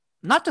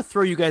not to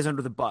throw you guys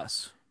under the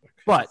bus,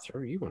 but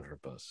throw you under a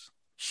bus.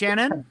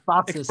 Shannon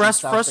Boxes in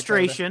expressed South Dakota.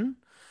 frustration.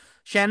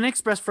 Shannon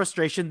expressed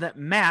frustration that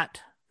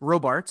Matt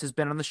Robarts has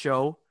been on the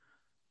show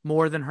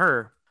more than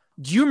her.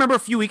 Do you remember a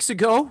few weeks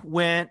ago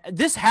when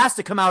this has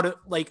to come out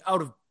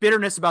of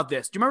bitterness about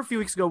this? Do you remember a few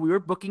weeks ago we were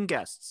booking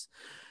guests,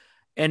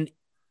 and it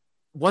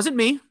wasn't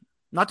me,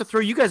 not to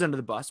throw you guys under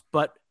the bus,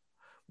 but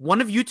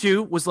one of you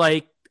two was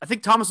like, I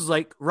think Thomas was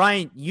like,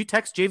 Ryan, you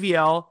text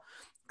JVL,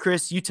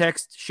 Chris, you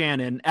text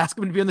Shannon, ask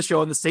him to be on the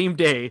show on the same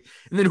day,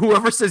 and then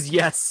whoever says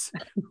yes,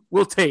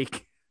 we'll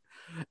take.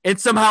 And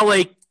somehow,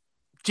 like,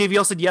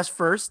 JVL said yes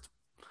first.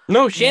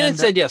 No, Shannon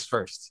said yes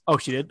first. Oh,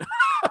 she did?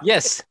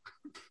 Yes.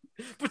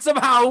 But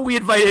somehow we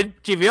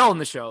invited JVL on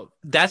the show.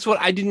 That's what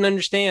I didn't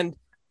understand.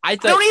 I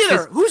don't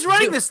either. Who's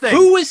running this thing?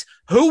 Who was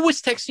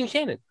texting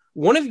Shannon?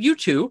 One of you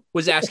two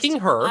was asking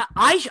her.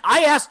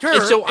 I asked her.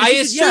 And so I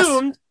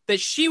assumed yes. that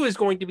she was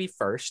going to be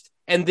first.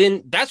 And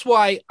then that's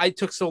why I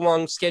took so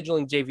long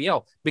scheduling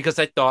JVL, because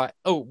I thought,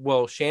 oh,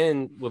 well,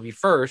 Shannon will be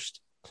first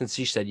since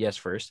she said yes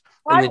first.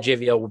 And then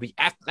JVL will be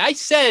after. I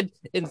said,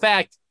 in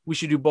fact, we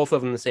should do both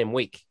of them the same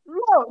week.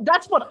 No,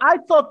 that's what I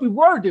thought we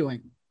were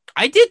doing.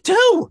 I did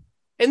too.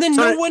 And then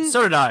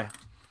So did I.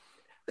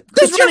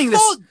 Who's running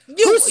this?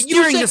 Who's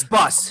steering this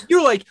bus?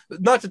 You're like,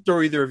 not to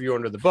throw either of you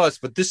under the bus,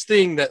 but this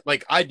thing that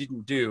like I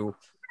didn't do.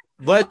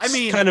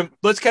 Let's kind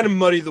of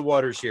muddy the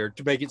waters here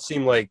to make it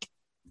seem like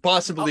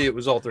possibly it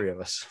was all three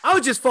of us. I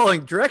was just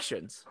following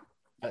directions.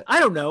 I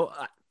don't know.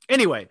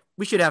 Anyway,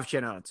 we should have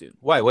Shannon on soon.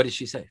 Why? What did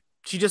she say?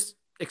 She just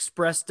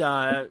expressed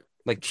I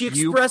can't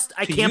you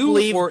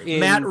believe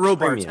Matt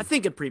Robarts. Premium? I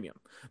think in premium.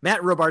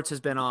 Matt Robarts has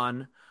been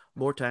on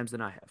more times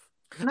than I have.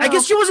 No. I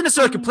guess she wasn't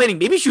necessarily complaining.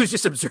 Maybe she was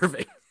just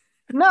observing.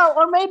 No,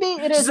 or maybe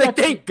it is. She's like,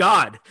 thank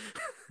God.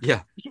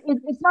 Yeah.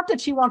 It's not that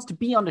she wants to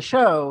be on the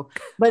show,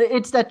 but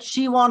it's that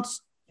she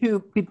wants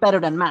to be better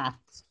than Matt.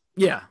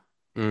 Yeah.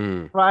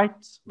 Right?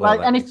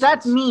 Well, and if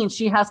that means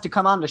she has to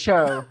come on the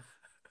show,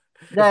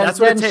 then that's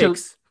what it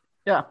takes.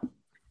 Yeah.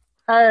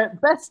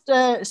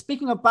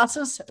 Speaking of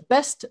buses,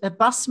 best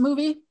bus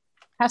movie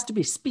has to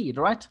be Speed,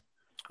 right?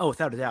 Oh,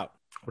 without a doubt.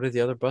 What are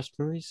the other bus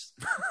movies?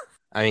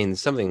 I mean,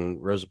 something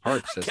Rosa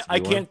Parks says.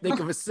 I can't think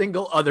of a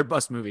single other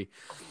bus movie.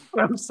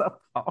 I'm so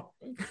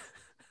sorry.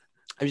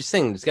 I'm just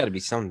saying there's got to be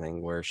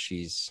something where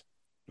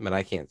but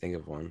I can't think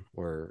of one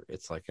where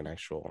it's like an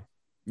actual.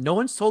 No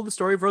one's told the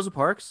story of Rosa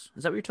Parks?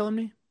 Is that what you're telling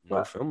me? No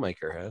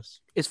filmmaker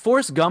has. Is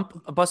Forrest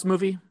Gump a bus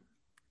movie?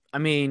 I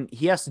mean,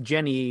 he asked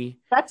Jenny.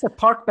 That's a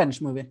park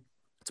bench movie.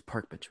 It's a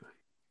park bench movie.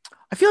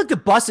 I feel like the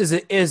bus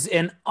is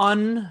an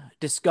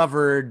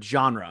undiscovered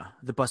genre,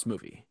 the bus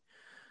movie.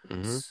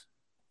 Mm-hmm.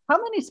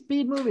 How many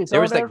Speed movies there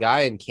are was there? that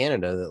guy in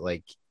Canada that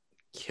like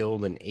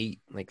killed and ate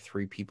like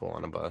 3 people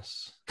on a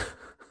bus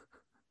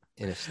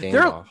in a standoff.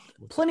 There are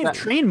plenty of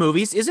train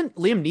movies. Isn't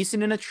Liam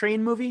Neeson in a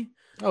train movie?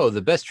 Oh,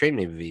 the best train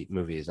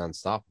movie is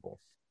Unstoppable.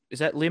 Is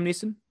that Liam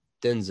Neeson?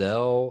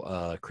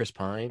 Denzel, Chris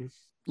Pine.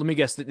 Let me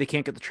guess that they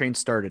can't get the train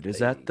started. Is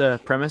that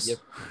the premise? Yep.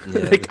 Yeah,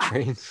 the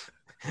trains.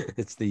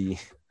 It's the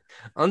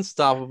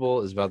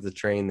Unstoppable is about the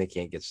train they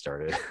can't get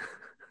started.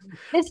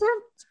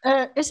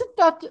 Isn't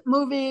that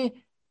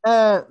movie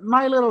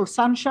My Little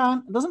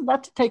Sunshine? Doesn't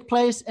that take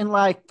place in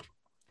like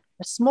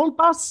a small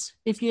bus?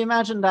 If you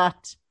imagine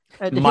that.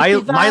 My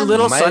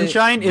Little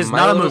Sunshine is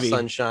not a movie. My Little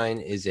Sunshine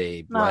is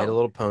a My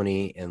Little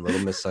Pony and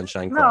Little Miss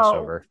Sunshine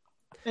crossover.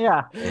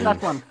 Yeah, and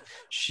that one.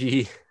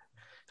 She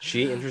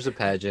enters a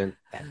pageant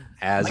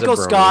as Michael a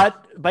brony.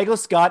 Scott. Michael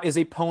Scott is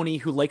a pony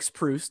who likes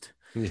Proust.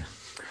 Yeah.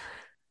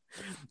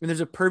 And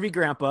there's a pervy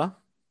grandpa.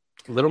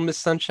 Little Miss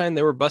Sunshine.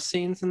 There were bus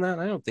scenes in that.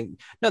 I don't think.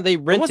 No, they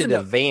rented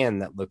a van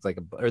that looked like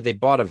or they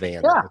bought a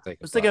van. Yeah. That looked like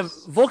it was like a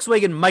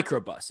Volkswagen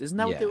microbus. Isn't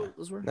that what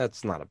those were?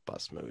 That's not a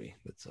bus movie.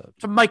 It's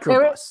a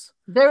microbus.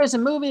 There is a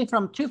movie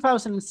from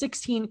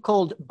 2016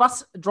 called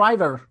Bus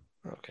Driver.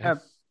 Okay.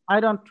 I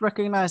don't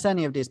recognize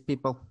any of these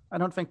people. I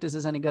don't think this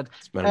is any good.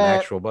 It's been an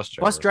actual bus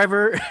driver. Bus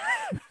driver.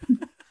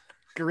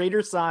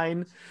 Greater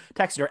sign.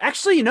 Taxi driver.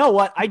 Actually, you know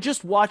what? I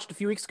just watched a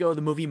few weeks ago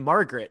the movie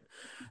Margaret.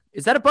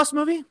 Is that a bus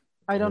movie?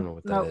 I don't know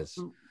what that is.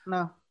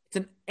 No. It's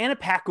an Anna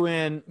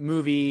Paquin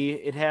movie.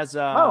 It has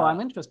I'm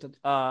interested.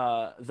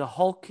 The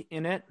Hulk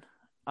in it.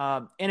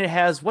 And it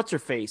has what's her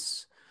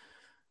face?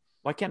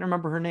 Well, I can't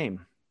remember her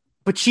name.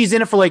 But she's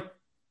in it for like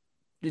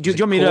do you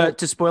want me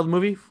to spoil the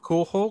movie?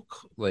 Cool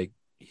Hulk? Like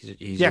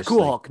he's Cool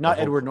like Hulk, not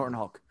Hulk. Edward Norton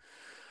Hulk.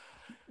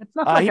 It's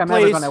not like I'm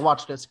ever going to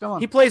watch this. Go on.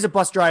 He plays a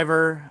bus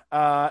driver,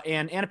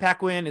 and Anna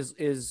Paquin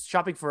is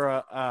shopping for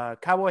a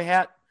cowboy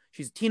hat.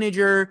 She's a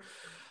teenager.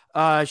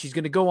 She's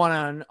going to go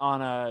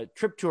on a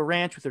trip to a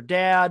ranch with her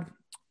dad.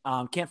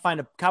 Can't find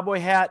a cowboy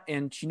hat,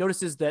 and she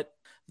notices that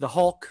the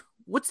Hulk.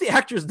 What's the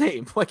actor's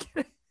name?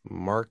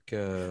 Mark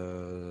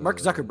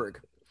Zuckerberg.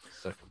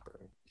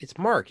 It's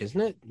Mark,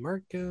 isn't it?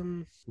 Mark. No.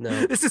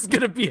 This is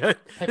gonna be a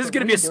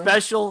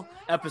special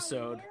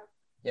episode.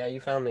 Yeah, you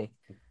found me.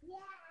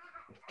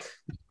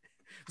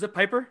 Is it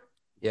Piper?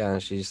 Yeah,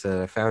 she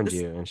said, "I found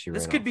you," and she ran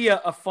This could off. be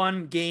a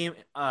fun game.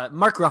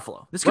 Mark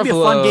Ruffalo. This could be a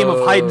fun game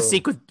of hide and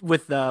seek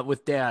with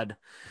Dad.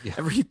 Yeah.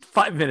 Every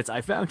 5 minutes,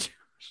 I found you.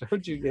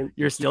 Showed you again.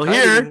 You're Keep still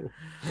hiding.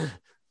 here.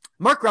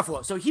 Mark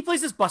Ruffalo. So he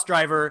plays this bus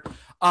driver,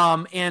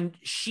 and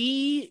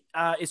she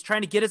is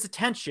trying to get his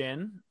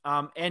attention,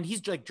 and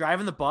he's like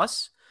driving the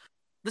bus.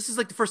 This is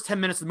like the first 10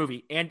 minutes of the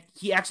movie, and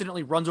he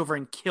accidentally runs over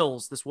and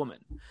kills this woman.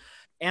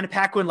 Anna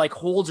Paquin like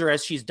holds her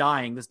as she's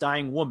dying, this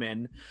dying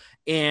woman,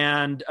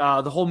 and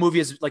the whole movie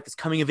is like this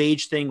coming of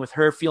age thing with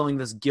her feeling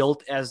this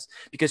guilt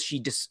because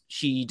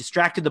she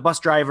distracted the bus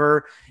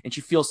driver, and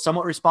she feels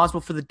somewhat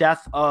responsible for the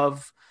death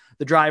of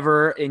the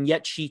driver, and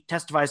yet she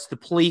testifies to the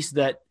police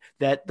that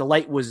the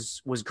light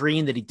was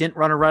green, that he didn't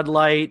run a red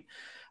light,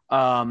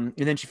 and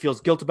then she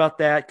feels guilt about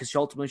that because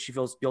ultimately she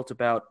feels guilt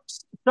about.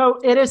 So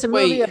it is a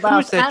movie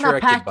about Anna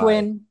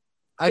Paquin.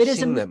 I've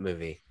seen that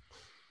movie.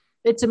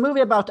 It's a movie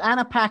about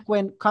Anna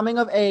Paquin coming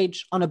of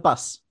age on a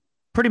bus.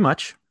 Pretty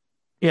much.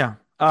 Yeah.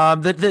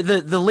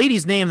 The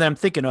lady's name that I'm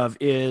thinking of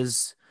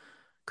is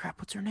crap.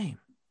 What's her name?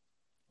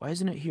 Why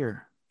isn't it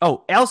here?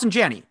 Oh, Allison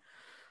Janney.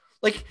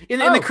 Like in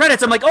the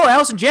credits, I'm like, oh,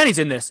 Allison Janney's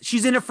in this.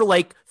 She's in it for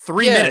like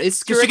 3 minutes.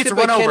 It's directed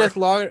by Kenneth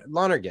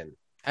Lonergan.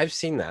 I've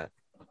seen that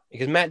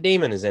because Matt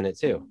Damon is in it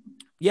too.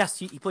 Yes,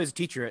 he plays a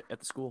teacher at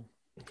the school.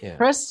 Yeah.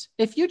 Chris,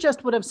 if you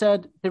just would have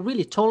said the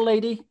really tall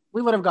lady,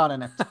 we would have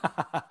gotten it.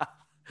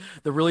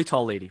 The really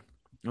tall lady.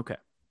 Okay.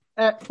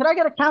 Could I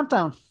get a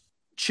countdown?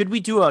 Should we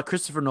do a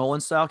Christopher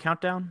Nolan style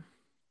countdown?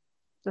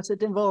 Does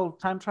it involve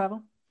time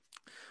travel?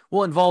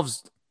 Well, it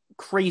involves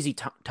crazy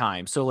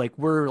time. So like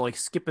we're like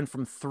skipping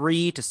from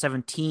 3 to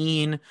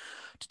 17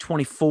 to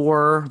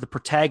 24. The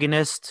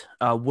protagonist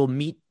will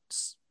meet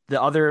the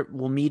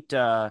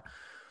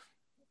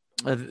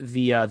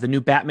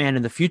new Batman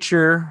in the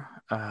future.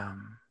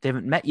 They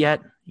haven't met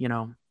yet. You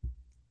know,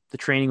 the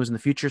training was in the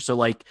future. So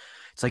like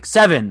it's like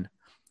 7,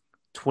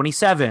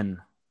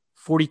 27,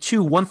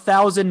 42,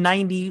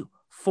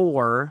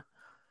 1094,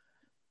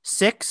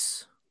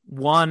 6,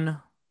 1,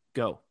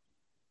 go.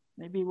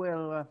 Maybe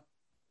we'll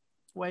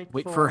wait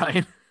for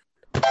Ryan.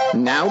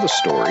 Now the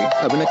story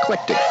of an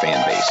eclectic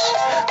fan base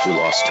who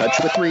lost touch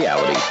with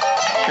reality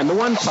and the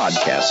one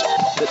podcast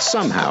that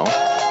somehow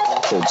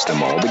holds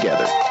them all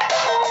together.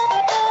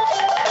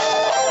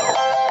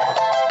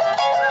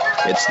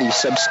 It's the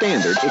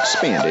Substandard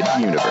Expanded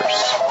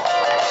Universe.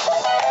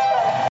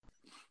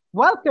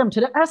 Welcome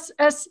to the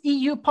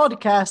SSEU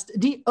podcast,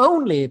 the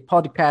only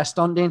podcast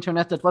on the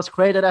internet that was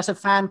created as a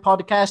fan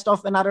podcast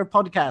of another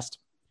podcast.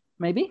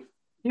 Maybe?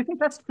 Do you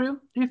think that's true?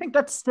 Do you think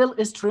that still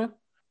is true?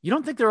 You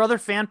don't think there are other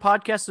fan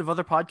podcasts of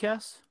other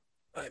podcasts?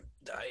 I'm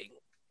dying.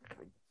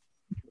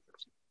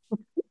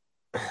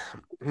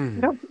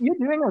 You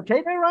doing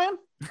okay there, Ryan?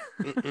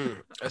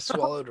 I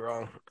swallowed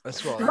wrong. Right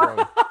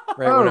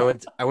when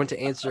I went to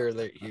answer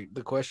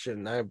the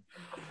question,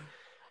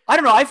 I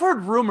don't know. I've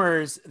heard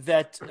rumors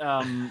that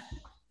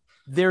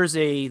there's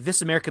a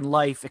This American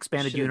Life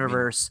Expanded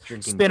Universe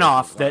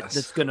spinoff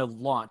that's going to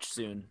launch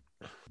soon.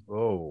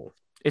 Oh,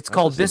 it's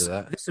called This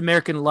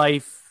American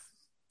Life,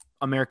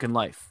 American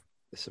Life.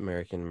 This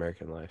American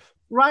Life.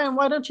 Ryan,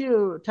 why don't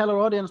you tell our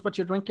audience what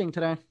you're drinking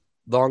today?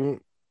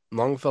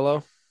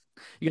 Longfellow.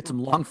 You get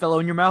some Longfellow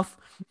in your mouth?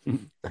 I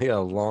got a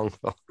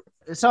Longfellow.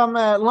 Some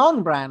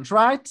Long Branch,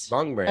 right?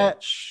 Long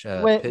Branch.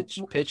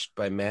 Pitched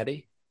by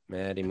Maddie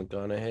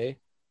McConaughey.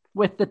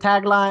 With the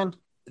tagline,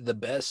 the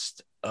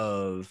best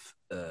of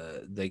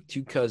like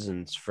two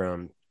cousins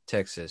from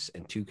Texas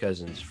and two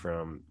cousins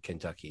from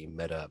Kentucky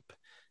met up,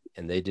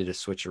 and they did a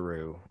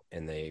switcheroo,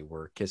 and they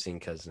were kissing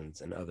cousins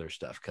and other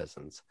stuff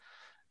cousins,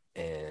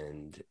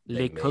 and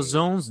les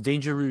cousins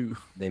dangereux.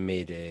 They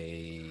made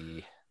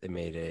a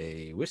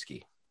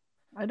whiskey.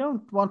 I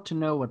don't want to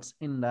know what's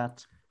in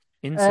that.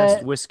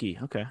 Incest whiskey.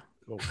 Okay.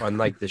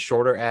 Unlike the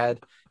shorter ad,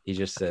 he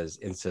just says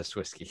incest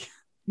whiskey.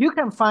 You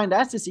can find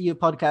SSEU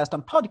podcast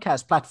on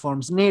podcast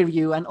platforms near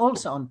you and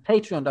also on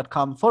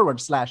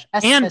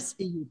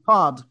patreon.com/SSEU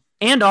pod.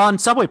 And on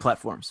subway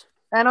platforms.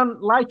 And on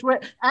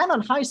and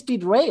on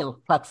high-speed rail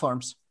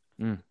platforms.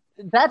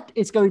 That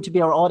is going to be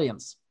our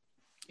audience.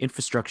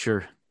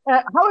 Infrastructure.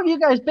 How have you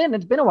guys been?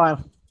 It's been a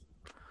while.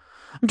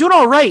 I'm doing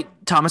all right,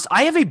 Thomas.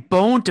 I have a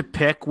bone to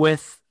pick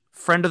with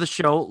friend of the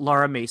show,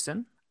 Laura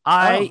Mason.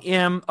 I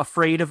am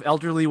afraid of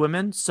elderly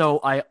women,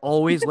 so I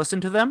always listen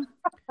to them.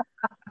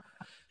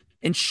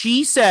 And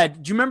she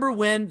said, do you remember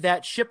when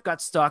that ship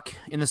got stuck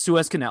in the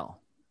Suez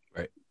Canal?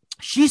 Right.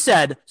 She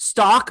said,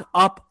 stock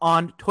up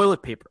on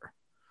toilet paper.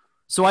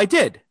 So I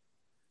did.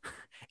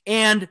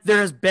 And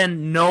there has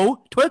been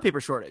no toilet paper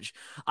shortage.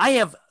 I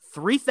have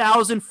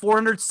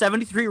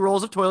 3,473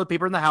 rolls of toilet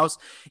paper in the house,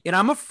 and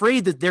I'm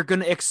afraid that they're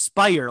going to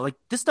expire. Like,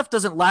 this stuff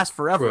doesn't last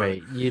forever.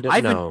 Right. You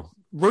don't know. Been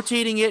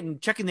rotating it and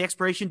checking the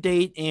expiration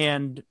date,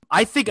 and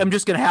I think I'm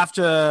just going to have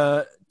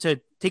to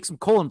take some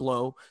colon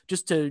blow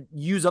just to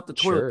use up the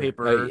toilet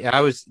paper.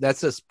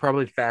 That's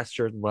probably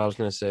faster than what I was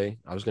going to say.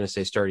 I was going to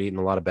say start eating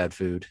a lot of bad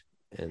food,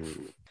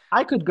 and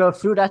I could go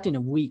through that in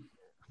a week.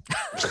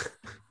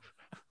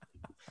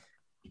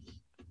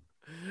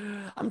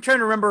 I'm trying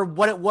to remember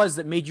what it was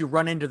that made you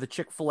run into the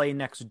Chick-fil-A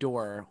next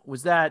door.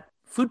 Was that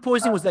food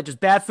poisoning? Was that just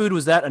bad food?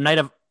 Was that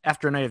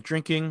after a night of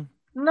drinking?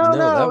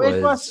 No,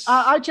 it was.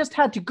 I just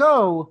had to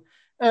go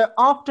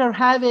after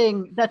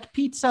having that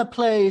pizza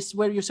place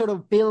where you sort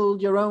of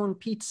build your own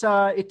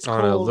pizza. It's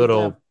on called a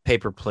little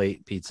paper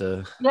plate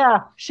pizza. Yeah,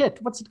 shit.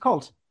 What's it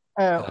called?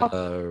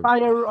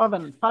 Fire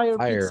oven, fire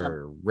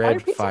pizza.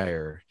 Red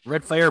fire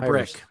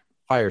brick.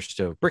 Fire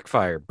stove, brick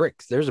fire,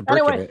 bricks. There's a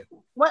brick in it.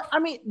 Well, I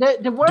mean,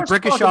 the worst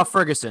Brickishaw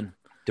Ferguson.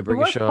 The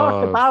worst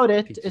part about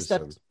it is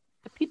that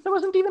the pizza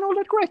wasn't even all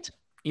that great.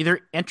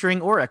 Either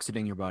entering or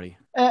exiting your body.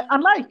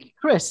 Unlike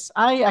Chris,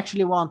 I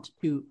actually want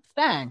to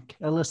thank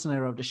a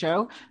listener of the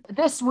show.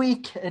 This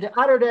week, the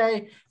other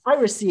day, I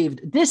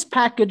received this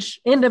package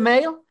in the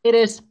mail. It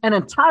is an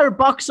entire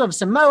box of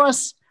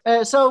Samoas.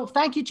 So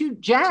thank you to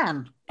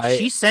Jan.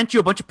 She sent you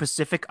a bunch of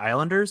Pacific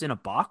Islanders in a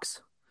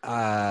box?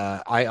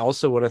 I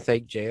also want to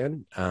thank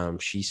Jan.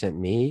 She sent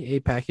me a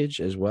package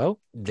as well.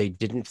 They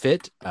didn't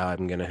fit.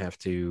 I'm going to have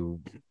to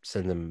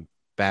send them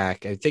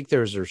back. I think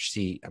there's a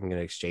receipt. I'm going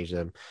to exchange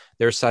them.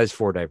 They're size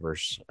 4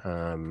 diapers.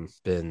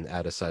 Been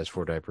out of size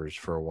 4 diapers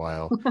for a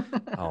while.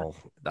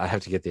 I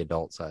have to get the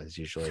adult size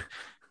usually,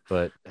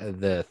 but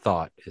the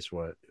thought is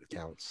what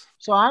counts.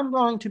 So I'm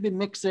going to be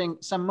mixing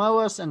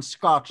Samoas and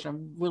Scotch,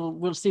 and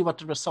we'll see what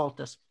the result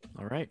is.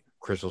 All right.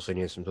 Chris will send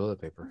you some toilet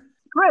paper.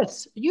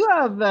 Chris, you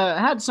have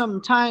had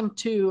some time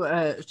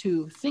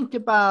to think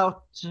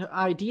about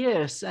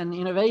ideas and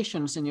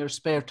innovations in your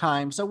spare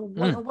time. So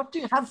what do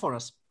you have for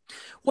us?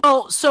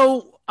 Well,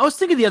 so I was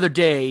thinking the other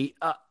day,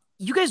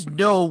 you guys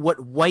know what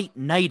white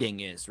knighting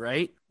is,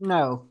 right?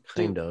 No.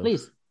 Kind of.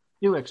 Please,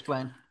 do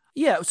explain.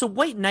 Yeah, so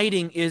white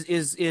knighting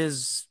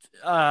is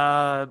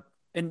an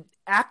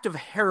act of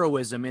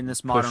heroism in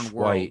this modern world.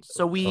 White.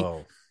 So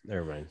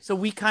never mind. So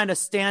we kind of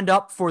stand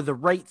up for the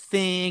right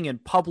thing in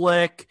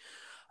public.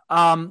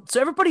 So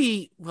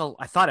everybody, well,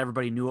 I thought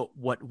everybody knew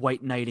what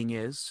white knighting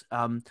is.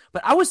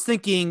 But I was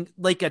thinking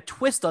like a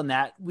twist on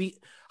that. What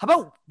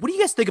do you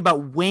guys think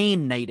about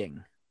Wayne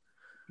knighting?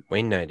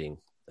 Wayne knighting.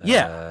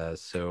 Yeah.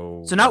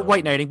 So not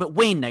white knighting, but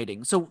Wayne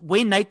knighting. So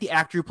Wayne Knight, the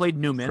actor who played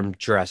Newman from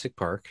Jurassic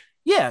Park.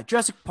 Yeah,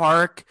 Jurassic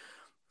Park.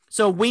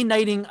 So Wayne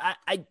knighting,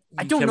 I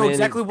don't know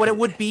exactly what it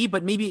would be,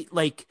 but maybe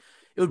like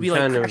it would be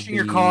like crashing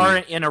your car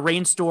in a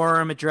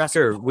rainstorm at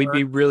Jurassic Park. We'd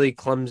be really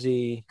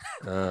clumsy.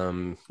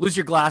 Lose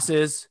your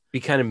glasses. Be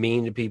kind of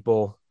mean to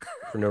people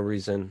for no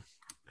reason.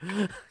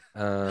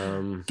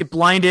 Get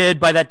blinded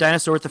by that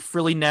dinosaur with the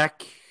frilly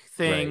neck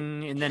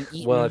thing, and then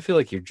eaten. Well, I feel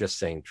like you're just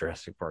saying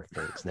Jurassic Park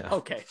things now.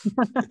 Okay.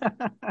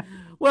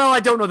 Well, I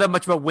don't know that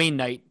much about Wayne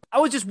Knight. I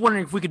was just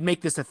wondering if we could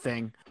make this a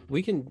thing.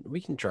 We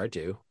can try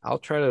to. I'll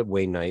try to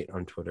Wayne Knight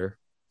on Twitter.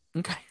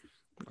 Okay.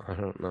 I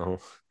don't know.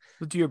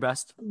 We'll do your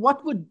best.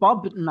 What would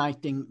Bob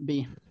Knighting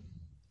be?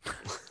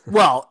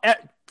 Well,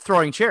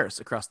 throwing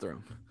chairs across the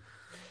room.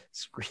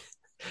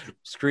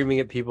 Screaming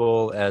at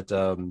people at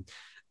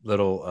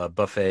little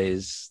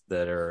buffets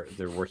they're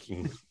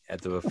working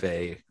at the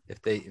buffet.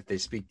 If they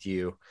speak to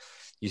you,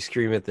 you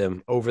scream at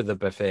them over the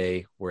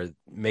buffet, where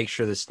make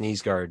sure the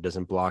sneeze guard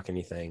doesn't block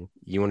anything.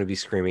 You want to be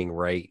screaming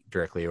right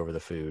directly over the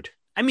food.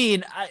 I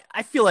mean,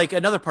 I feel like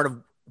another part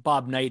of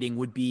Bob Knighting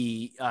would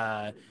be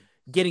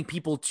getting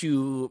people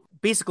to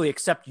basically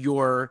accept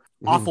your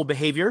awful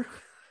behavior.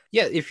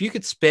 Yeah, if you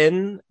could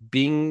spin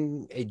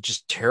being a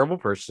just terrible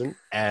person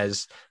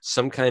as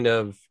some kind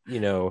of,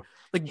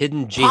 like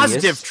hidden genius.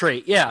 Positive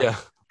trait, yeah.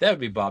 That would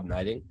be Bob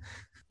Knighting.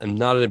 I'm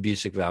not an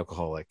abusive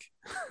alcoholic.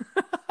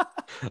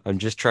 I'm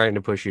just trying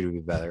to push you to be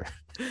better.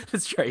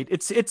 That's right.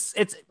 It's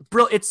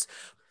brilliant. It's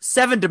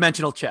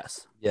 7-dimensional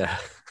chess. Yeah.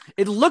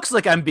 It looks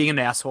like I'm being an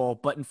asshole,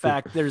 but in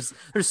fact, there's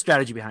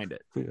strategy behind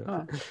it.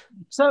 Yeah.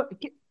 So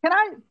can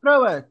I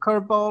throw a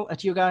curveball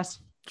at you guys?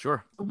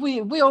 Sure.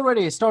 We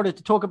already started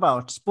to talk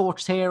about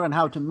sports here and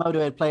how to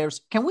motivate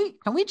players. Can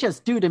we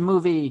just do the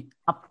movie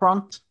up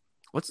front?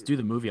 Let's do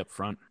the movie up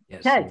front.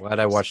 Yes. Okay. I'm glad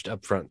I watched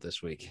Up Front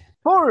this week.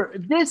 For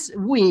this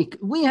week,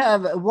 we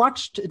have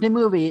watched the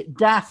movie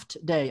Draft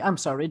Day,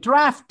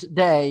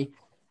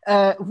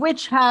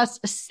 which has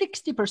a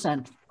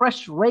 60%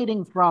 fresh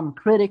rating from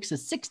critics, a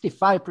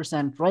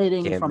 65%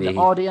 rating the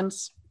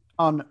audience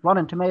on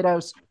Rotten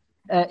Tomatoes.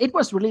 It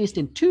was released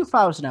in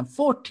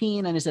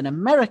 2014 and is an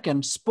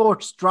American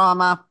sports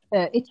drama.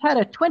 It had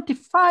a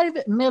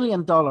 $25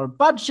 million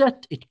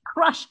budget. It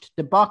crushed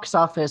the box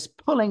office,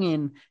 pulling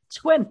in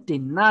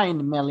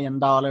 $29 million.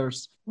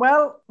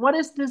 Well, what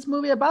is this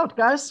movie about,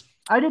 guys?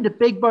 I did a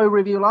big boy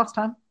review last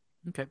time.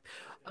 Okay.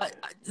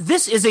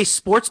 This is a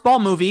sports ball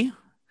movie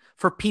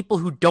for people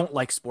who don't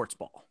like sports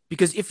ball.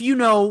 Because if you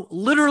know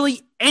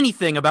literally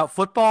anything about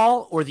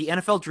football or the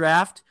NFL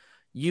draft,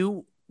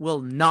 you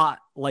will not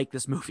like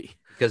this movie.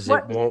 Because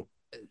it won't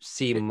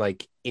seem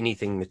like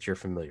anything that you're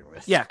familiar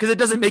with. Yeah, because it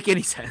doesn't make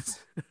any sense.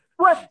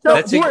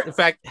 That's in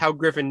fact how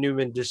Griffin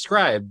Newman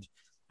described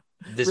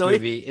this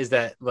movie, is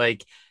that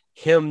like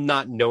him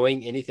not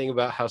knowing anything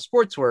about how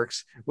sports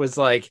works was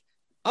like,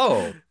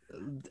 oh,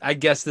 I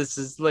guess this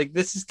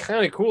is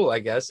kind of cool, I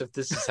guess, if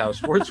this is how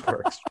sports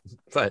works.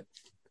 But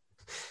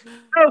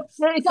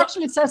So it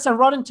actually says on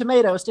Rotten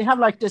Tomatoes, they have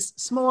like this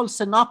small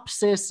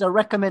synopsis or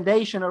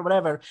recommendation or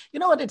whatever. You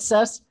know what it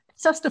says? It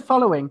says the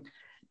following.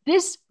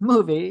 This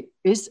movie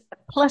is a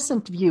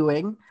pleasant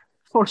viewing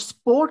for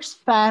sports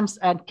fans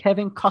and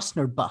Kevin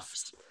Costner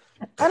buffs.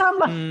 And I'm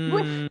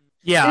like,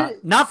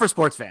 not for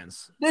sports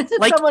fans. This is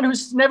someone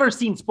who's never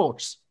seen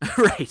sports.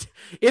 Right.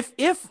 If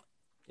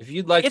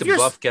you'd like to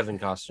buff Kevin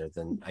Costner,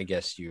 then I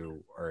guess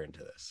you are into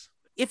this.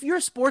 If you're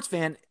a sports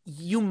fan,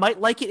 you might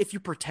like it if you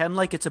pretend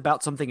like it's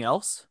about something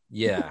else.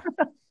 Yeah.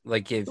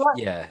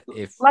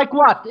 If like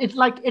what?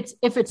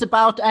 If it's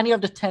about any of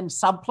the 10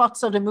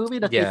 subplots of the movie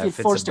that they feel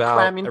forced to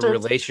cram into a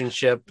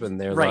relationship, and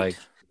they're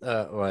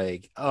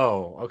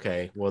oh,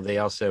 okay. Well, they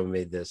also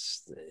made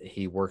this.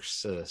 He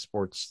works a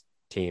sports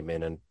team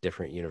in a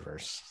different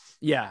universe.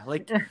 Yeah,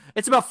 like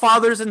it's about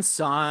fathers and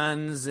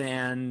sons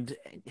and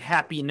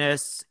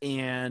happiness,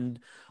 and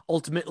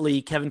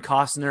ultimately Kevin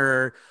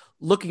Costner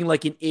looking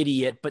like an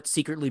idiot but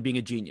secretly being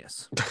a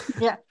genius.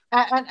 Yeah,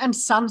 and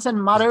sons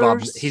and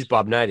mothers. He's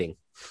Bob Knighting.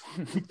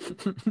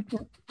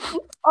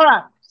 All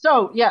right.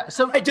 So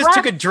I just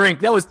took a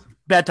drink. That was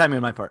bad timing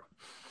on my part.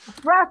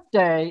 Draft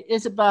Day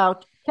is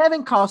about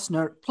Kevin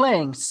Costner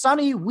playing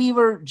Sonny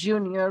Weaver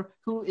Jr.,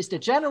 who is the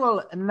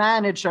general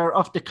manager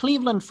of the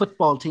Cleveland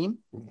football team.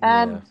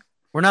 And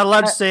we're not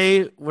allowed to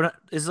say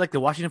is it like the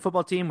Washington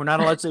football team? We're not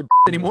allowed to say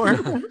anymore.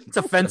 It's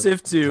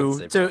offensive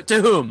to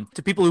whom?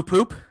 To people who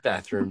poop?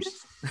 Bathrooms.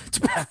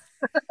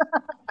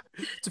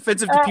 It's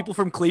offensive to people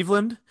from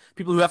Cleveland,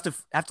 people who have to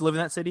live in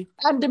that city.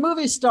 And the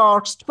movie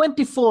starts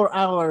 24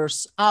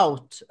 hours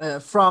out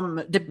from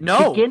the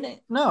beginning.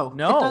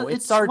 No,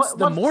 it starts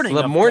the morning.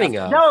 The morning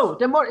of. No,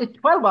 it's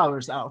 12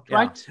 hours out,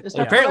 right?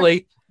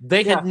 Apparently,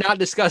 they had not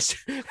discussed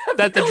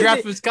that the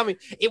draft was coming.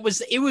 It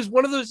was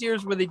one of those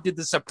years where they did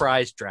the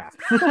surprise draft,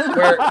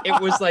 where it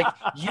was like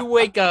you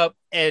wake up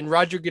and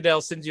Roger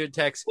Goodell sends you a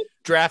text,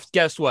 draft,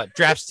 guess what?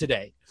 Draft's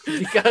today.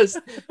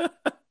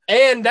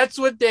 And that's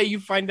what day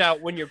you find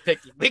out when you're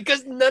picking,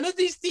 because none of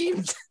these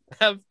teams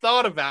have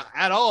thought about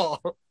at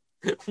all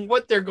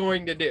what they're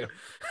going to do.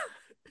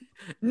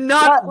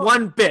 Not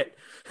one bit.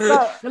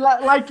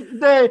 Like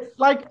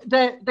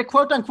the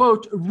quote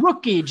unquote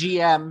rookie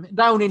GM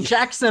down in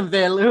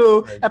Jacksonville,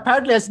 who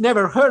apparently has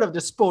never heard of the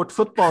sport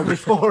football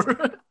before.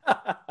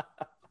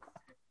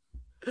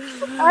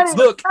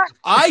 Look,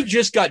 I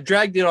just got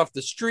dragged in off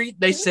the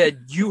street. They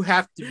said you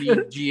have to be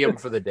GM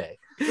for the day.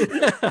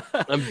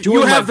 I'm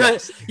doing my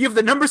best. You have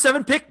the number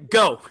 7 pick.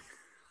 Go.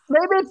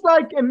 Maybe it's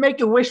like a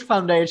Make-A-Wish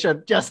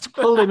Foundation. Just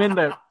pull him in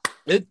there.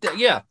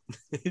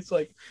 It's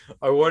like,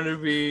 I want to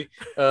be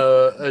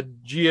a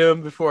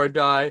GM before I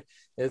die.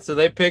 And so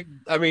they pick.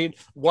 I mean,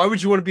 why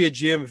would you want to be a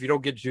GM if you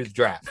don't get to do the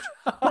draft?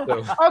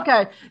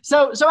 Okay.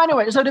 So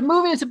anyway, the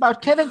movie is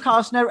about Kevin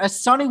Costner as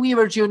Sonny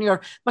Weaver Jr.,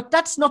 but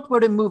that's not where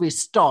the movie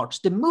starts.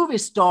 The movie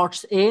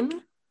starts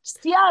in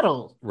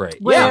Seattle. Right.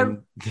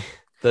 Where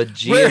the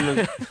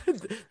GM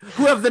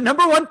who have the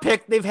number 1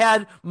 pick, they've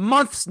had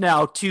months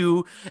now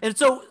and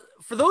so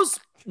for those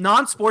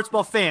non-sports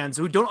ball fans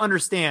who don't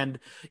understand,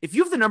 if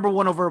you have the number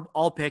 1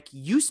 overall pick,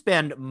 you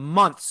spend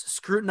months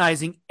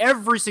scrutinizing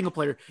every single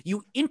player.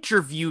 You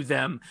interview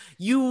them.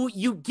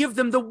 You give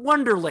them the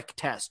Wonderlic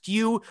test.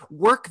 You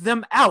work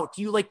them out.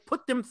 You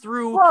put them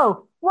through.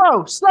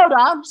 Whoa, slow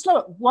down.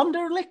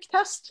 Wonderlic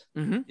test?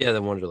 Mm-hmm. Yeah,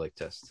 the Wonderlic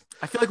test.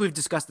 I feel like we've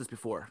discussed this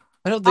before.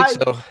 I don't think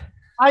so.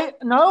 I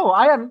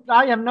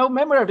am no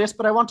memory of this,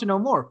 but I want to know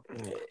more.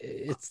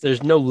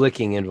 There's no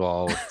licking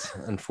involved,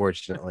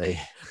 unfortunately.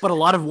 But a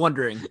lot of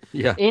wondering.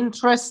 Yeah.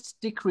 Interest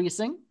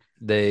decreasing.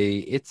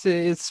 It's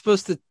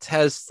supposed to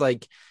test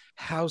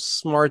how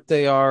smart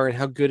they are and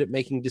how good at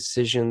making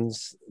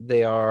decisions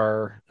they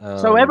are.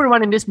 So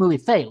everyone in this movie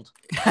failed.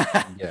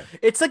 Yeah.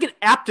 It's like an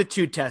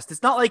aptitude test.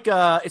 It's not like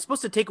it's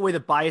supposed to take away the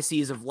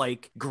biases of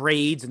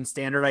grades and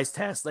standardized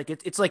tests.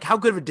 It's like, how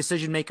good of a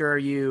decision maker are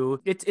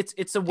you?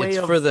 It's a way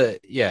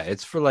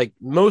it's for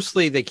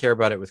mostly they care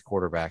about it with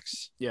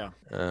quarterbacks. Yeah.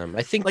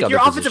 I think your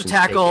offensive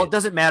tackle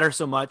doesn't matter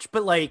so much,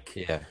 but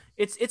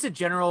it's a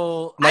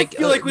general. I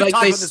feel like we've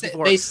talked about this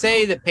before. They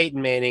say that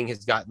Peyton Manning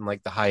has gotten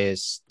the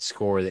highest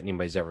score that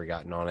anybody's ever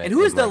gotten on it. And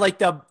who is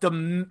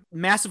the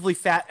massively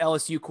fat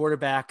LSU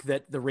quarterback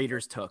that the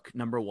Raiders took,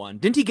 number 1?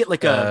 Didn't he get a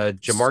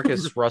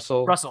Jamarcus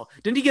Russell?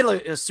 Didn't he get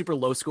a super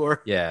low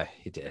score? Yeah,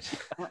 he did.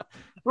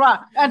 Right.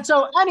 And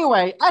so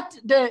anyway, at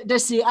the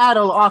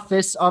Seattle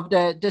office of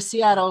the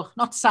Seattle,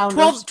 not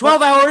Sounders.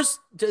 12 hours,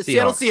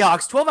 Seattle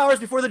Seahawks, 12 hours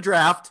before the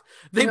draft.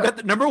 They've got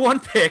the number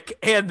 1 pick,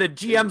 and the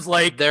GM's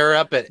they're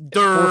up at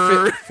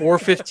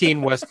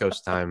 4:15 West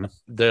Coast time.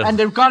 And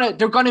they're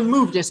gonna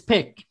move this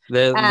pick.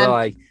 They're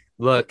like,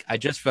 look, I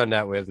just found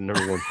out we have the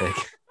number 1 pick.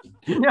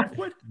 Yeah.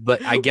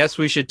 But I guess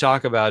we should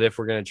talk about if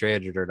we're going to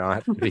trade it or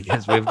not,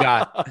 because we've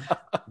got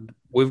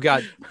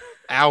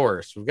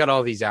hours. We've got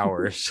all these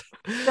hours.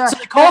 Yeah. So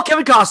they call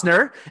Kevin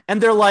Costner,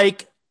 and they're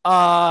like,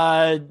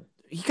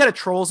 he kind of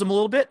trolls him a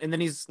little bit, and then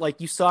he's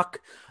like, "You suck.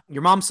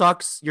 Your mom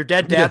sucks. Your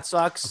dad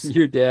sucks.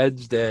 Your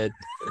dad's dead."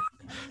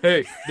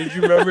 Hey, did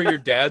you remember your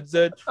dad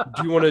said,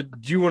 do you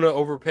want to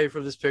overpay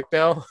for this pick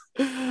now?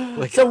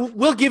 So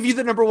we'll give you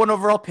the number 1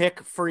 overall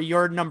pick for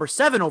your number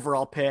 7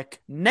 overall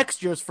pick,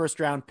 next year's first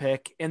round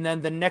pick, and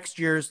then the next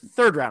year's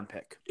third round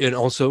pick. And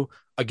also,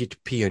 I get to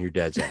pee on your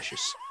dad's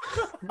ashes.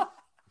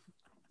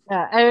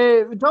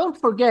 Don't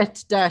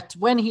forget that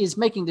when he's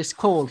making this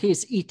call,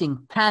 he's eating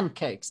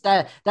pancakes.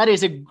 That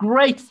is a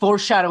great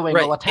foreshadowing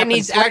of what happens. And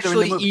he's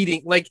actually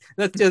eating. Like,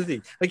 that's the other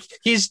thing. Like,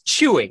 he's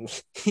chewing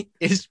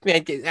his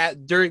pancakes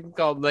during the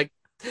call. Like,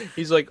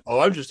 he's like,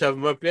 "Oh, I'm just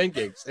having my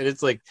pancakes," and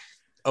it's like,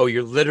 "Oh,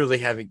 you're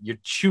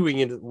chewing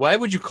into. Why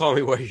would you call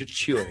me while you're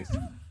chewing?"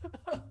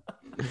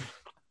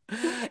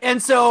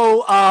 And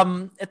so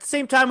at the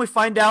same time, we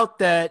find out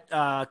that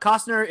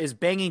Costner is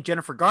banging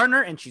Jennifer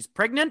Garner and she's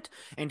pregnant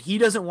and he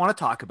doesn't want to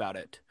talk about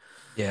it.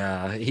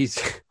 Yeah,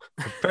 he's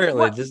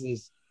apparently this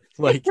is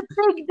like it's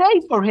a big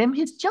day for him.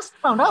 He's just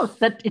found out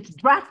that it's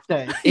draft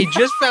day. He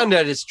just found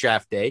out it's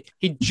draft day.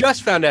 He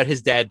just found out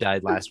his dad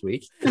died last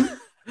week.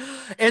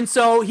 And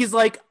so he's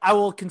like, I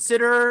will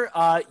consider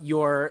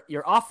your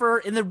offer.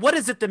 And then what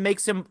is it that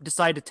makes him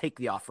decide to take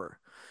the offer?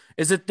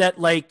 Is it that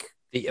like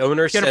the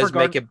owner Jennifer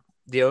says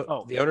the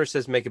owner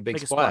says make a big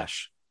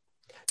splash.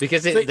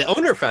 Because the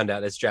owner found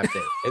out it's draft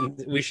day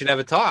and we should have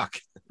a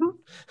talk.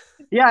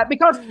 Yeah,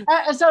 because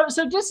so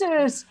this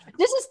is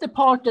the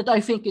part that I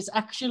think is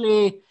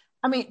actually,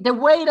 I mean, the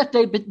way that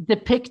they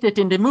depict it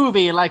in the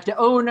movie, like the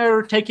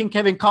owner taking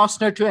Kevin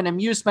Costner to an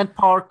amusement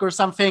park or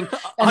something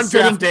on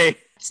draft day,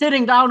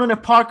 sitting down on a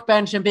park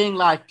bench and being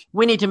like,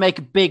 we need to make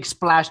a big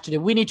splash today.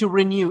 We need to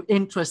renew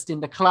interest in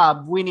the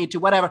club. We need to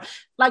whatever.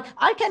 Like,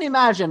 I can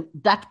imagine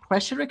that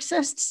pressure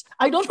exists.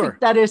 I don't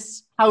think that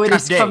is how it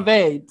is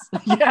conveyed.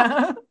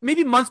 Yeah.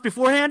 Maybe months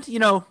beforehand,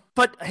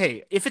 but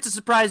hey, if it's a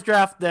surprise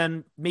draft,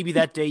 then maybe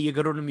that day you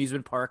go to an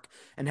amusement park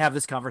and have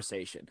this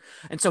conversation.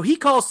 And so he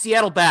calls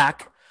Seattle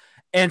back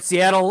and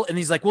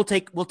he's like, we'll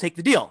take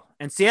the deal.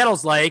 And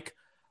Seattle's like,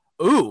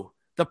 ooh,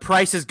 the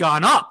price has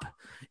gone up.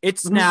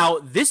 It's now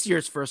this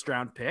year's first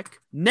round pick,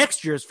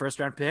 next year's first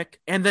round pick,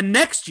 and the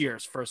next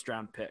year's first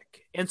round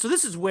pick. And so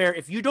this is where,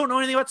 if you don't know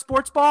anything about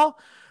sports ball,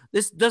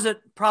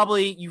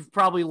 you've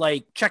probably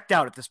like checked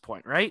out at this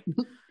point, right?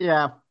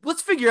 Yeah.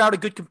 Let's figure out a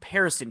good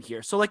comparison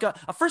here. So like a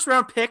first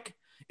round pick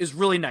is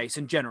really nice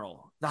in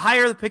general. The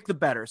higher the pick, the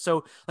better.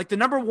 So like the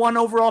number 1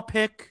 overall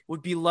pick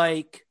would be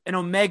like an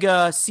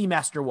Omega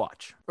Seamaster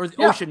watch or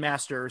the Ocean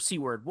Master or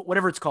Seaward,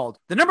 whatever it's called.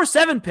 The number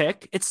 7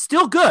 pick, it's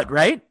still good,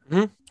 right?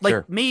 Mm-hmm.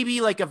 Like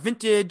maybe like a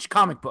vintage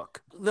comic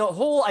book. The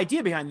whole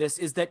idea behind this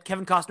is that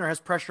Kevin Costner has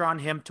pressure on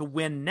him to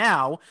win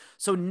now.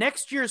 So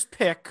next year's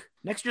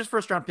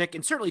first round pick,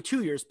 and certainly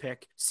 2 years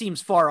pick,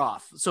 seems far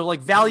off. So like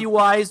value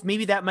wise,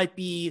 maybe that might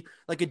be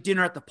like a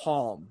dinner at the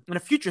Palm. And a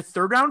future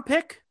third round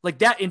pick, like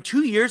that in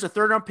 2 years, a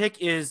third round pick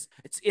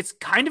it's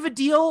kind of a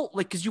deal,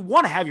 like, because you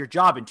want to have your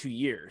job in 2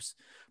 years,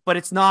 but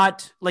it's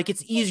not like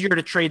it's easier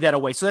to trade that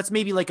away. So that's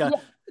maybe like a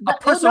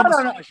personal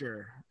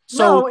pleasure.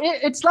 So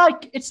it's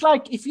like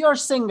if you're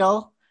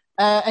single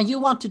and you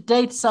want to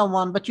date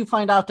someone, but you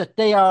find out that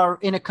they are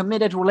in a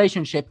committed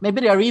relationship,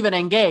 maybe they are even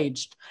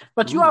engaged,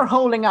 but you are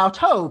holding out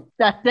hope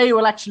that they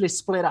will actually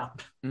split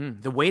up.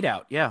 The wait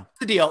out. Yeah.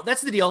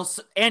 That's the deal.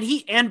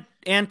 And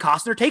and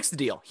Costner takes the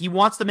deal. He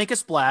wants to make a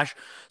splash.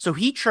 So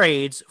he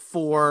trades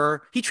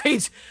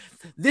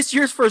this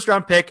year's first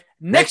round pick,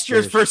 next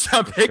year's first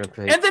round pick,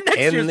 and the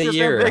next year's first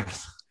round pick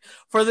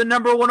for the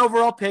number 1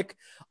 overall pick,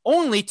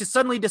 only to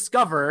suddenly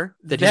discover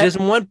that he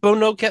doesn't want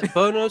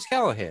Bo-Nose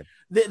Callahan.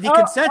 The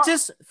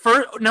consensus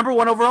for number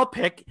 1 overall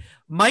pick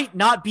might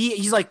not be.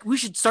 He's like, we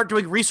should start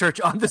doing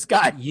research on this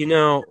guy. We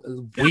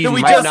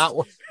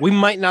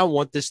might not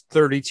want this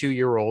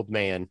 32-year-old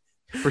man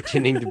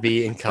pretending to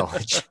be in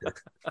college.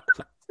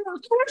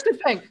 Here's the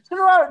thing.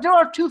 There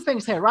are 2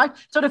 things here, right?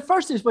 So the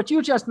first is what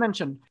you just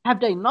mentioned. Have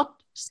they not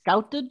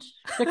scouted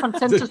the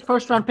consensus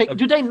first round pick?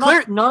 Do they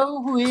not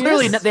know who he is?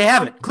 Clearly, they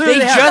haven't. They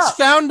just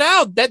found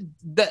out that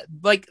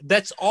like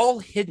that's all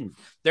hidden.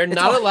 They're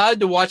not allowed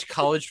to watch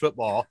college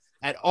football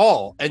at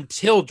all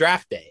until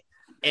draft day.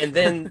 And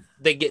then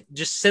they get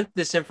just sent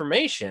this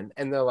information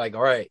and they're like,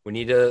 all right, we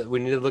need to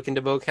look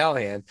into Bo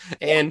Callahan.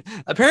 And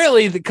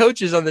apparently the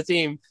coaches on the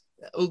team,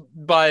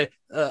 by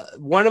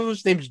one of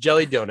them's name's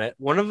Jelly Donut,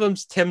 one of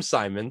them's Tim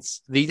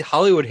Simons, the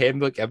Hollywood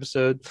Handbook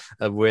episode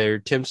of where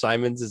Tim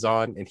Simons is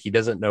on and he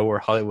doesn't know where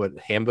Hollywood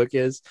Handbook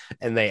is,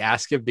 and they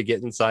ask him to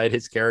get inside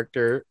his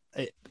character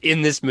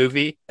in this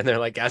movie, and they're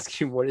like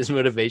asking him what his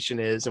motivation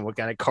is and what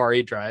kind of car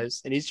he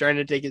drives, and he's trying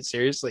to take it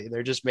seriously.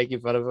 They're just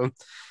making fun of him.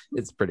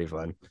 It's pretty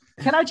fun.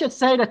 Can I just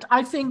say that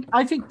I think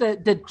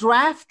the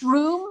draft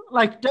room,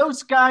 like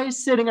those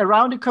guys sitting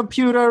around a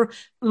computer,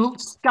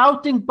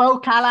 scouting Bo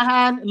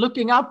Callahan,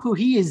 looking up who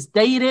he is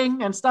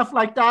dating and stuff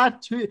like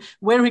that,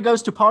 where he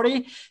goes to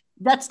party,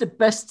 that's the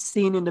best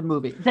scene in the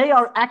movie. They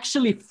are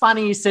actually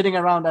funny sitting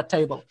around that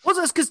table. Well,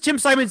 that's because Tim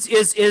Simons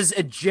is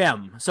a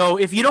gem. So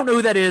if you don't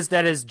know who that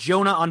is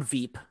Jonah on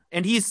Veep,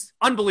 and he's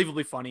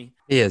unbelievable funny.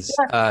 He is.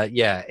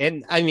 Yeah.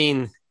 And I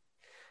mean,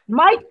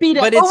 Might be the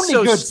But it's only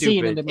so good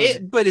scene in the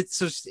stupid. movie.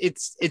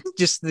 It's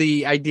just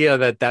the idea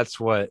that that's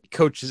what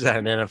coaches at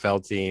an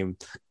NFL team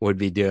would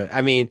be doing.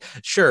 I mean,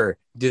 sure,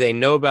 do they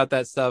know about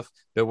that stuff?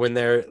 But when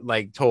they're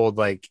like told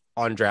like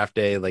on draft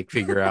day, like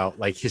figure out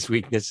like his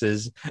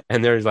weaknesses,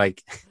 and they're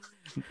like,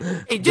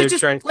 Hey, they're just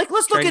trying, like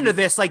let's look trying into to-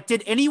 this. Like,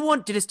 did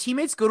his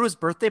teammates go to his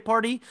birthday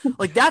party?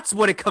 Like, that's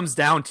what it comes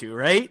down to,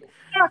 right?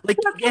 Like,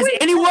 has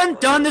anyone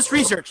done this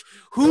research?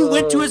 Who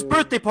went to his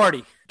birthday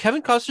party?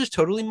 Kevin Costner's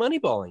totally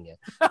moneyballing it.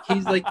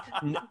 He's like,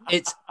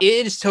 it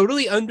is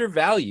totally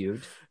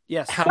undervalued.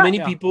 Yes. How many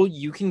people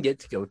you can get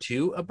to go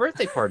to a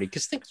birthday party?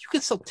 Because think you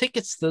can sell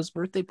tickets to those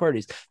birthday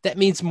parties. That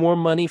means more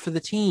money for the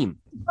team.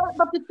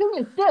 But the thing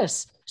is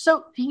this.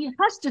 So he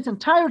has this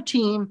entire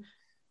team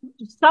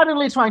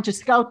suddenly trying to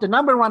scout the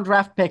number 1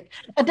 draft pick.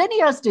 And then he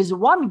has this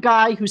one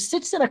guy who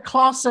sits in a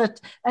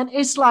closet and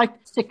is like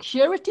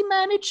security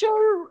manager.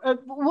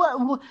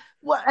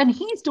 And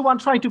he's the one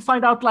trying to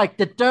find out like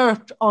the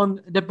dirt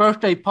on the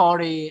birthday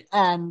party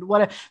and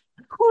whatever.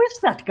 Who is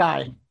that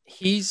guy?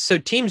 So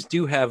teams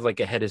do have like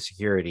a head of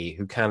security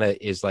who kind of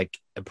is like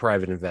a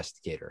private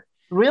investigator.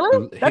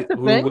 Really? That's the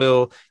thing? Who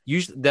will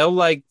usually they'll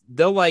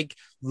like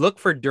look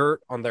for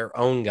dirt on their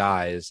own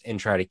guys and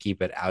try to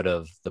keep it out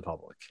of the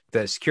public.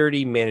 The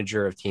security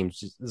manager of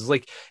teams is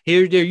like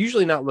they're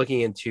usually not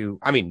looking into.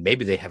 I mean,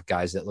 maybe they have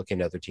guys that look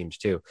into other teams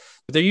too,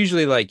 but they're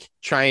usually like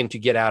trying to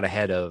get out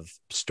ahead of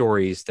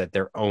stories that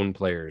their own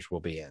players will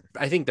be in.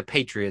 I think the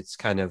Patriots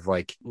kind of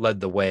like led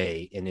the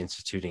way in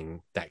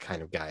instituting that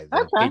kind of guy.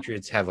 The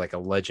Patriots have like a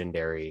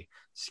legendary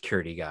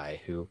security guy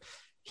who.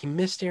 He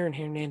missed Aaron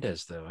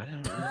Hernandez, though. I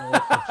don't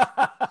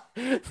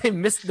know. They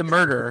missed the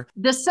murder.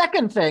 The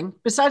second thing,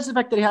 besides the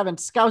fact that he haven't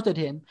scouted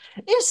him,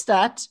 is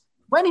that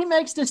when he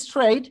makes this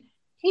trade,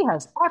 he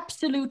has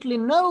absolutely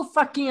no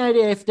fucking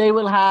idea if they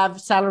will have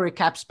salary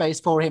cap space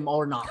for him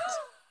or not.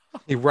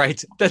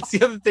 Right. That's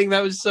the other thing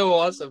that was so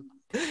awesome.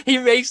 He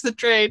makes the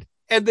trade,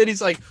 and then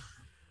he's like,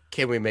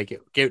 "Can we make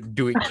it?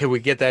 Can we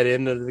get that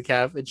into the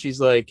cap?" And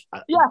she's like,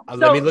 "Yeah."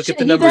 Let me look at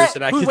the numbers."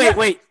 And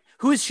wait.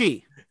 Who is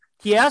she?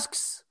 He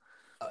asks.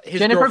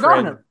 Jennifer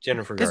Garner.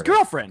 His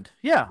girlfriend,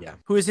 yeah,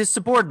 who is his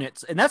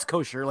subordinates, and that's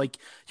kosher. Like,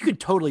 you can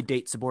totally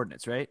date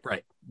subordinates, right?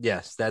 Right.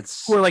 Yes,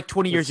 that's who are like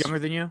 20 years younger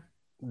than you.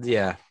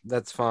 Yeah,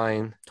 that's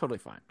fine. Totally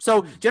fine.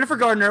 So Jennifer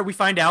Garner, we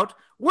find out,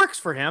 works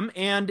for him,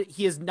 and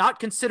he has not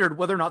considered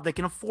whether or not they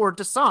can afford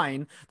to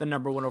sign the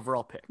number 1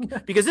 overall pick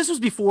because this was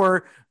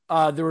before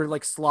there were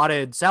like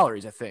slotted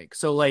salaries, I think.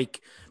 So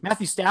like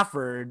Matthew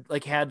Stafford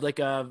like had like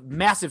a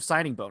massive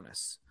signing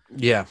bonus.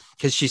 Yeah,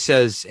 because she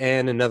says,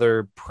 and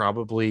another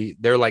probably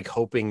they're like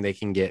hoping they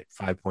can get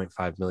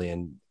 5.5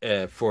 million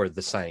for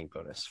the signing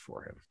bonus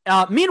for him.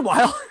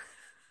 Meanwhile,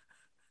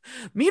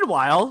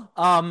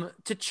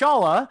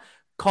 T'Challa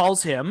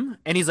calls him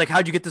and he's like,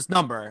 "How'd you get this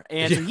number?"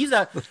 And so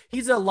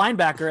he's a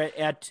linebacker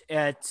at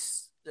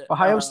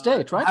Ohio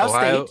State, right?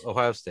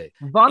 Ohio State.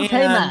 Von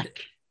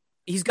Mack.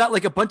 He's got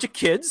like a bunch of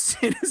kids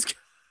in his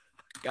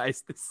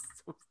guys.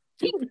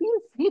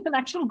 He's an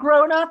actual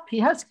grown-up. He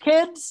has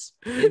kids.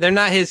 They're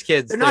not his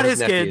kids. They're not his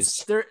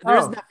kids. They're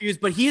his nephews,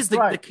 but he's the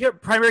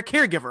primary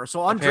caregiver. So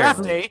on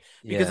draft day,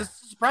 because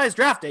it's a surprise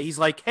draft day, he's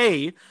like,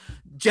 "Hey,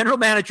 general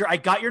manager, I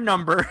got your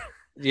number.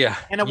 Yeah.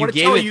 And I want to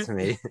tell you, to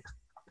me.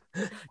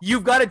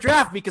 You've got to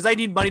draft because I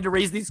need money to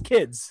raise these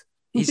kids."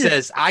 He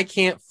says, "I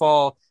can't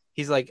fall."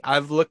 He's like,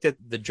 "I've looked at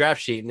the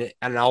draft sheet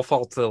and I'll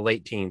fall to the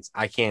late teens.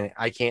 I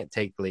can't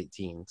take late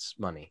teens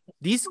money.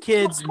 These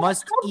kids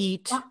must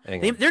eat.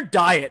 Their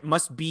diet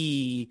must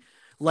be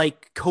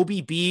like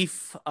Kobe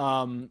beef,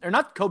 or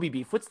not Kobe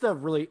beef. What's the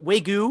really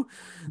Wagyu?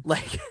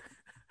 Like,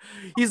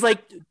 he's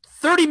like,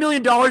 $30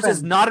 million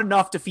is not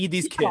enough to feed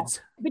these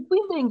kids.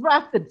 Between being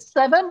drafted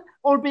 7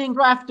 or being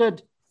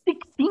drafted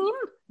 16,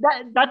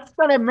 that's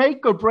gonna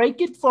make or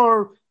break it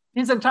for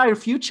his entire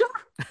future.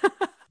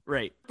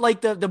 Right.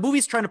 Like the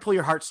movie's trying to pull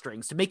your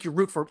heartstrings to make you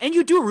root for him, and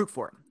you do root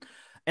for him.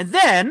 And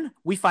then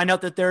we find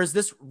out that there's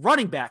this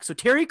running back. So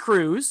Terry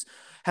Crews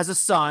has a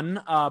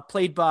son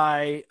played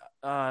by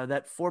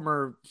that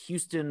former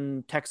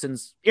Houston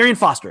Texans, Arian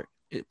Foster.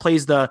 It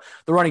plays the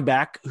running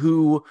back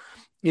who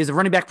is a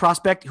running back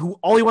prospect who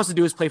all he wants to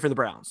do is play for the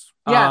Browns.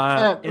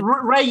 Yeah,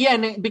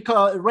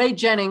 Ray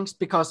Jennings,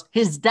 because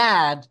his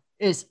dad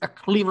is a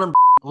Cleveland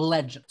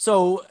legend.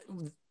 So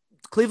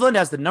Cleveland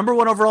has the number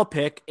 1 overall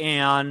pick,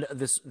 and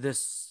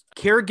this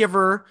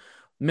caregiver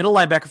middle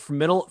linebacker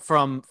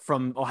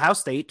from Ohio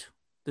State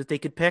that they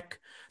could pick.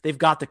 They've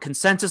got the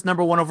consensus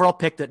number 1 overall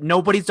pick that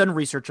nobody's done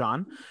research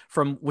on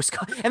from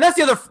Wisconsin. And that's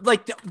the other,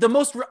 like the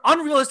most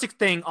unrealistic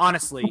thing,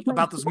 honestly,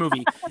 about this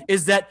movie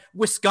is that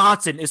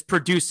Wisconsin is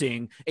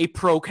producing a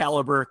pro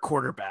caliber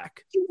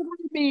quarterback. You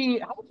would be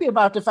happy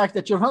about the fact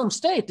that your home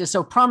state is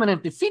so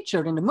prominently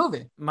featured in the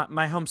movie.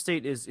 My home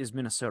state is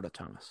Minnesota,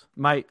 Thomas.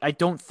 I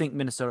don't think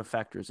Minnesota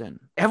factors in.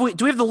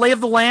 Do we have the lay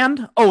of the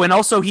land? Oh, and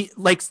also he,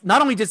 like,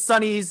 not only did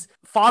Sonny's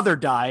father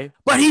die,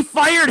 but he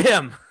fired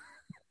him.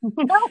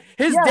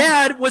 His Yeah.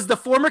 dad was the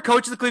former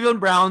coach of the Cleveland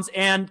Browns,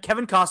 and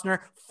Kevin Costner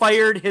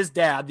fired his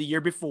dad the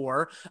year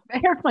before.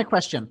 Here's my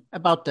question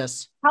about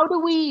this. How do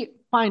we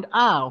find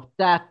out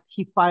that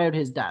he fired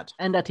his dad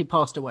and that he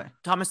passed away?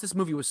 Thomas, this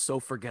movie was so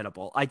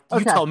forgettable. You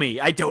Okay. tell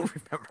me. I don't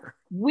remember.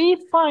 We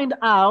find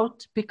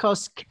out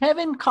because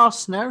Kevin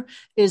Costner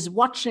is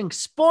watching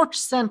Sports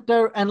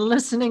Center and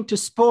listening to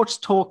sports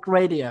talk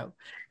radio.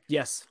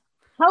 Yes.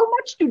 How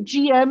much do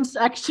GMs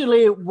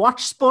actually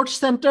watch Sports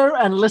Center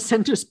and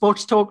listen to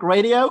sports talk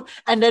radio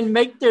and then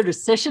make their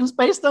decisions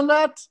based on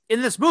that?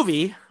 In this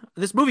movie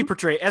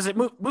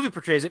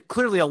portrays it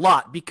clearly a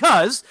lot,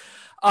 because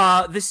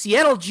the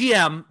Seattle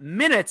GM,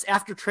 minutes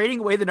after trading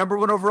away the number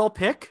 1 overall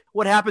pick,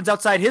 what happens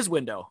outside his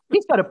window?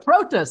 He's got a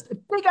protest, a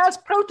big ass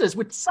protest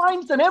with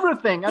signs and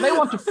everything, and they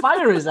want to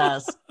fire his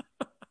ass.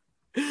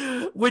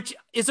 Which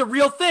is a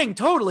real thing,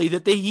 totally,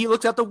 that he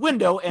looks out the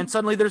window and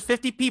suddenly there's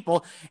 50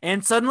 people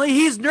and suddenly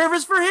he's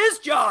nervous for his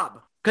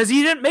job because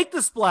he didn't make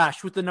the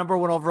splash with the number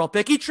 1 overall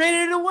pick. He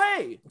traded it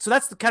away. So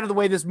that's kind of the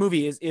way this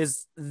movie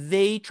is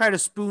they try to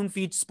spoon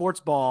feed sports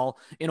ball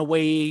in a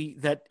way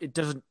that it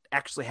doesn't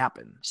actually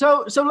happen.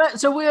 So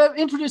we have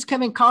introduced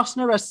Kevin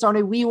Costner as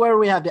Sonny Weaver.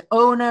 We have the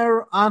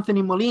owner,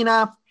 Anthony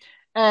Molina.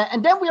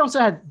 And then we also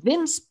had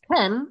Vince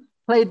Penn,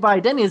 played by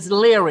Dennis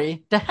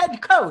Leary, the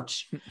head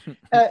coach.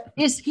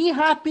 Is he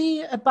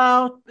happy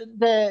about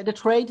the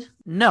trade?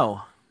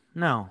 No.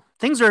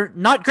 Things are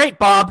not great,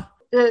 Bob.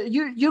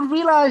 You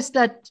realize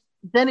that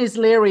Dennis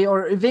Leary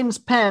or Vince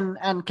Penn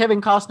and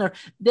Kevin Costner,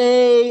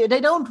 they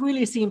don't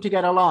really seem to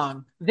get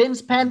along.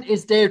 Vince Penn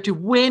is there to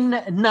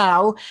win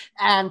now,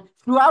 and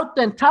throughout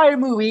the entire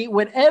movie,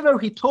 whenever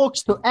he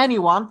talks to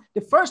anyone,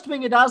 the first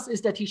thing he does is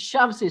that he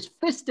shoves his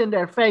fist in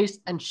their face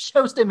and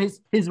shows them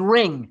his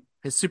ring.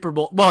 His Super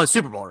Bowl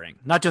ring,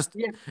 not just,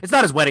 It's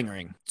not his wedding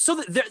ring.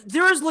 So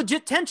there is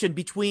legit tension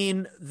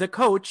between the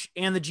coach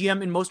and the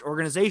GM in most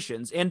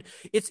organizations. And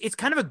it's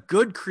kind of a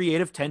good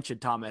creative tension,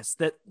 Thomas,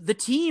 that the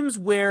teams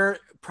where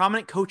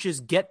prominent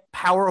coaches get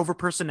power over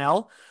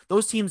personnel,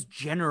 those teams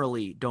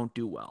generally don't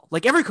do well.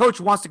 Like, every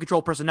coach wants to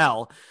control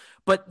personnel,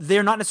 but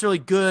they're not necessarily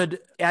good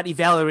at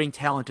evaluating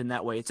talent in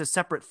that way. It's a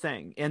separate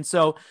thing. And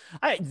so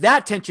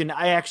that tension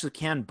I actually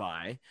can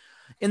buy.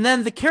 And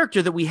then the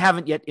character that we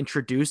haven't yet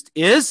introduced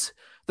is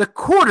the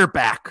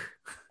quarterback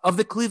of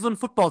the Cleveland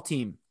football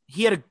team.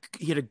 He had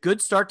a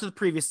good start to the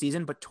previous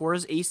season, but tore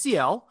his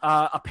ACL.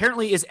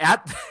 Apparently is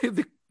at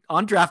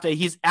on draft day.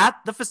 He's at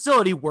the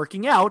facility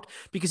working out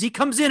because he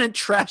comes in and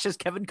trashes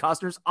Kevin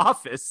Costner's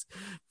office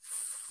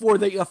for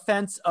the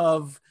offense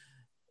of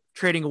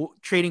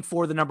trading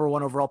for the number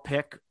 1 overall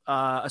pick,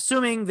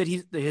 assuming that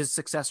his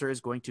successor is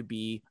going to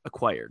be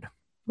acquired.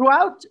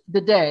 Throughout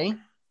the day,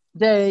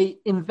 they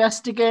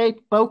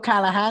investigate Bo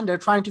Callahan. They're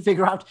trying to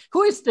figure out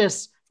who is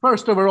this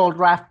first overall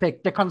draft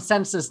pick, the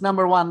consensus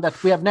number 1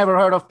 that we have never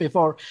heard of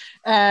before.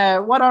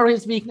 What are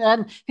his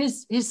weaknesses?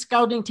 And his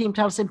scouting team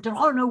tells him there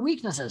are no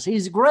weaknesses.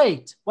 He's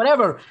great,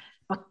 whatever.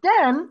 But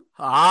then,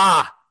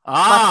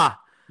 Vontae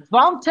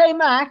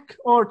Mack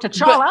or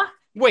T'Challa.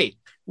 Wait,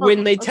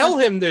 when they tell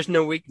him there's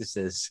no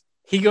weaknesses,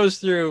 he goes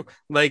through,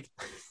 like,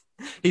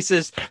 he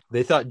says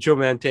they thought Joe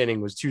Montana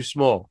was too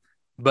small.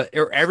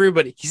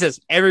 Everybody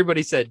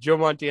said Joe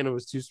Montana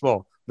was too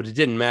small, but it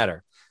didn't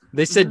matter.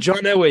 They said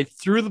John Elway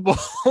threw the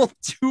ball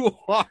too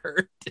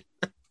hard.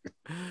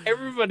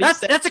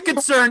 That's a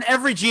concern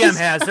every GM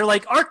has. They're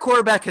like, our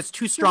quarterback has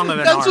too strong of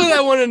an arm. That's what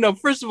I want to know.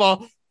 First of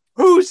all,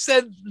 who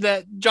said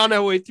that John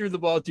Elway threw the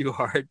ball too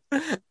hard?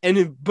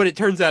 But it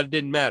turns out it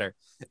didn't matter.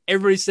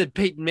 Everybody said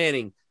Peyton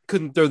Manning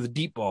couldn't throw the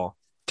deep ball.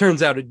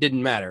 Turns out it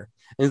didn't matter.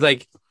 And it's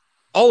like,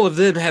 all of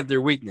them have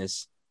their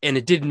weakness, and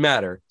it didn't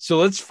matter. So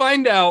let's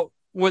find out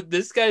what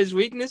this guy's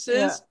weakness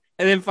is,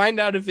 and then find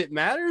out if it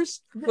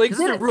matters. Like, this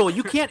is a rule.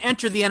 You can't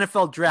enter the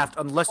NFL draft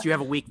unless you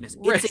have a weakness.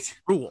 Right. It's a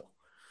rule.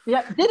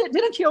 Yeah.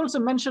 Didn't he also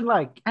mention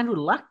like Andrew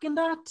Luck in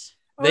that?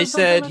 They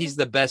said he's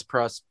the best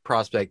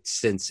prospect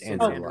since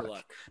Andrew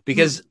Luck.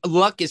 Because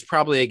Luck is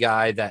probably a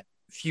guy that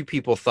few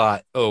people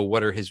thought, oh,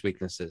 what are his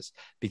weaknesses?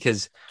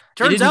 Because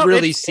turns out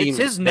it's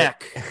his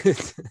neck.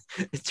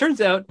 It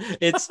turns out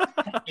it's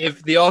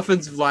if the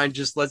offensive line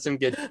just lets him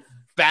get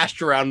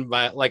bashed around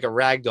by like a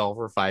rag doll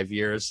for 5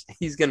 years,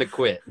 he's gonna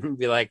quit and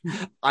be like,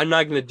 I'm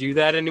not gonna do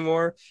that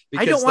anymore.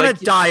 I don't want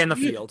to die in the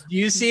field. Do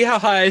you see how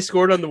high I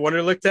scored on the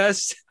Wonderlic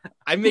test?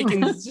 I'm making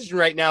the decision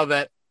right now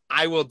that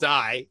I will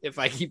die if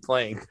I keep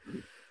playing.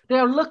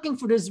 They're looking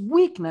for this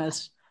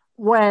weakness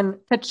when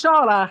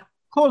T'Challa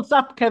calls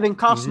up Kevin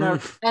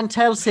Costner and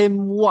tells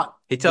him what?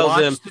 He tells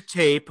him the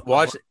tape.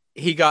 Watch.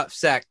 He got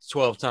sacked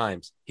 12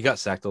 times. He got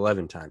sacked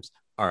 11 times.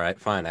 All right,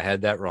 fine. I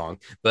had that wrong.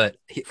 But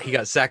he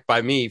got sacked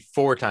by me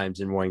 4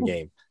 times in one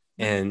game.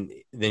 And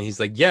then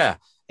he's like, yeah.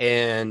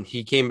 And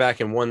he came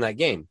back and won that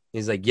game.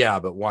 He's like, yeah,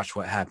 but watch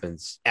what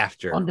happens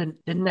after. On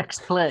the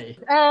next play.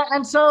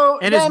 And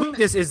his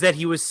weakness is that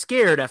he was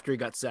scared after he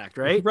got sacked,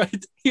 right?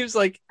 Right. He was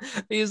like,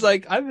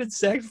 I've been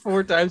sacked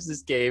 4 times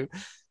this game.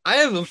 I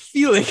have a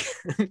feeling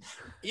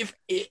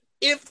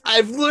if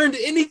I've learned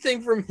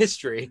anything from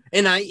history,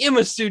 and I am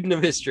a student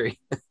of history,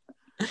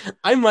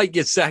 I might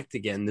get sacked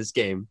again this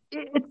game.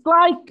 It's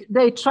like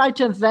they try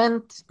to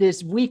invent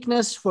this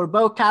weakness for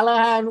Bo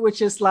Callahan,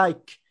 which is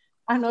like,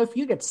 I don't know, if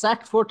you get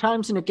sacked 4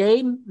 times in a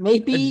game,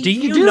 maybe Do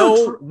you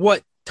know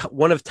what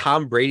one of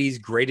Tom Brady's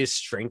greatest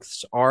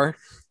strengths are?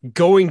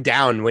 Going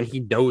down when he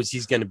knows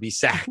he's going to be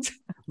sacked.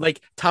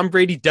 Like, Tom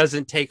Brady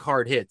doesn't take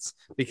hard hits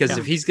because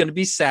if he's going to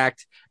be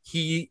sacked,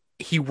 he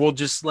will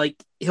just like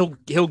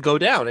he'll go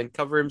down and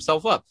cover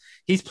himself up.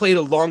 He's played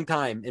a long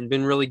time and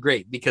been really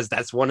great because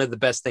that's one of the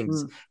best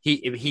things.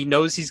 If he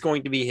knows he's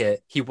going to be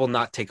hit, he will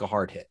not take a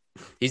hard hit.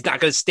 He's not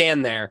going to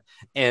stand there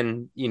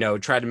and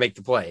try to make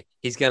the play.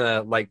 He's going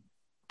to like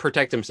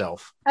protect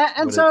himself.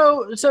 And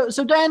so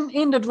then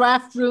in the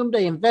draft room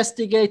they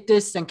investigate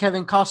this, and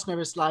Kevin Costner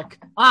is like,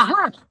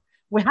 aha,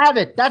 we have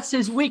it. That's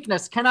his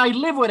weakness. Can I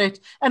live with it?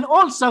 And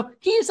also,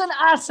 he's an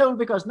asshole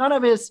because none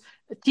of his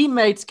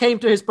teammates came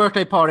to his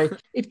birthday party.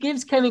 It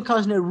gives Kevin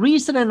Costner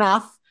reason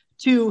enough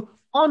to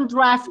on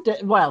draft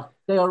day, well,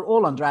 they are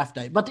all on draft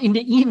day, but in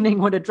the evening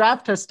when the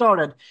draft has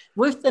started,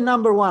 with the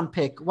number 1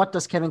 pick, what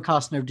does Kevin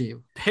Costner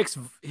do? He picks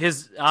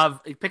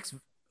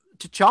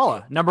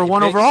T'Challa, number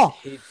 1 overall.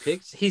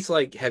 He's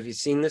like, have you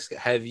seen this?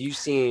 Have you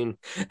seen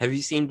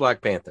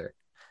Black Panther?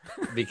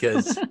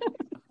 Because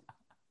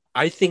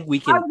I think we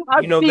can,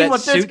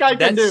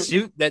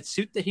 that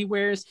suit that he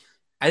wears,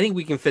 I think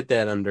we can fit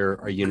that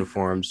under our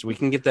uniforms. We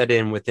can get that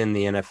in within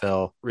the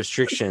NFL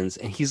restrictions,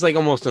 and he's like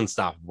almost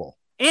unstoppable.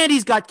 And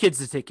he's got kids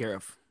to take care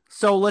of.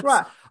 So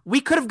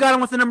we could have got him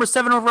with the number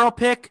 7 overall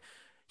pick.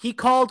 He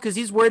called because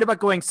he's worried about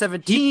going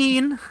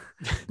 17,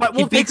 but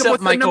we'll pick him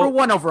with the number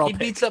 1 overall pick.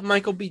 He beats up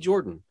Michael B.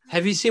 Jordan.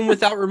 Have you seen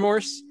Without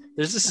Remorse?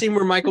 There's a scene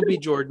where Michael B.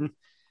 Jordan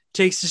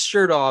takes his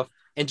shirt off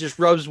and just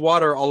rubs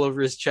water all over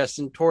his chest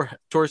and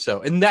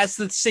torso. And that's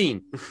the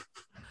scene.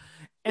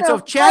 And so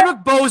if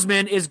Chadwick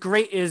Boseman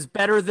is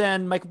better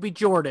than Michael B.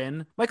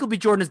 Jordan, Michael B.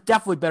 Jordan is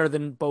definitely better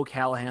than Bo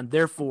Callahan.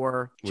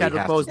 Therefore,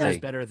 Chadwick Boseman is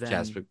better than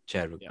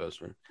Chadwick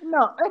Boseman.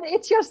 No,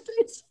 it's just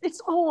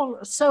it's all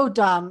so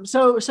dumb.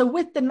 So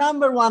with the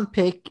number 1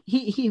 pick,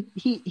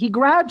 he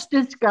grabs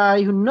this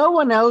guy who no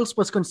one else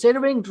was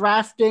considering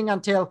drafting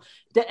until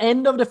the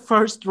end of the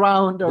first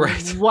round or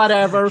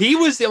whatever. He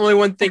was the only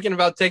one thinking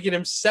about taking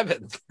him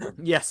 7th.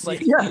 Yes.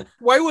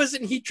 Why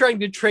wasn't he trying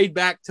to trade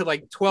back to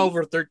like 12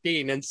 or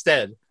 13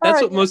 instead?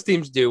 That's what most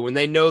teams do when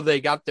they know they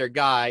got their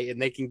guy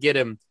and they can get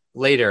him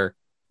later.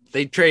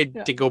 They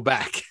trade to go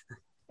back.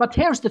 But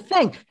here's the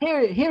thing.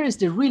 Here is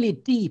the really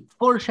deep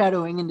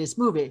foreshadowing in this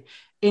movie.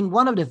 In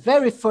one of the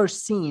very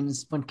first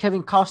scenes when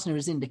Kevin Costner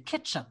is in the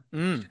kitchen,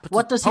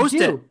 what does he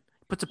do?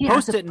 Puts a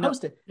post-it.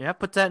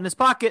 Puts that in his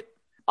pocket.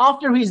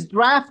 After he's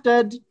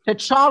drafted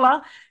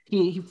T'Challa,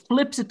 he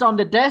flips it on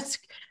the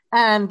desk,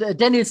 and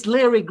Dennis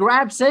Leary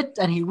grabs it,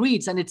 and he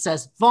reads, and it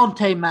says,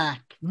 Vontae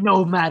Mack,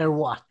 no matter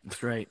what.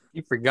 That's right.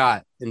 You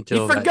forgot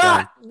until You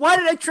forgot. Why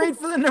did I trade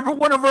for the number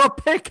 1 overall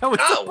pick? I was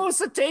supposed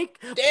to take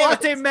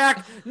Vontae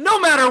Mack no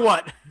matter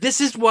what.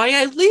 This is why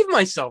I leave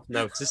myself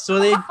notes, is so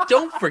they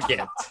don't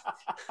forget.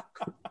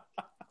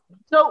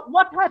 So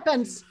what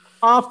happens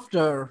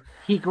after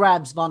he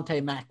grabs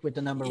Vontae Mack with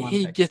the number 1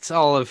 He pick? gets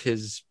all of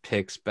his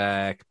picks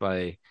back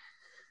by...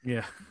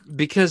 Yeah.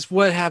 Because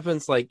what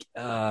happens, like...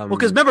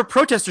 because remember,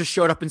 protesters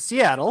showed up in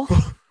Seattle.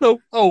 No.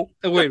 Oh,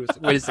 wait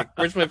a sec.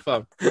 Where's my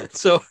phone?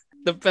 So,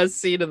 the best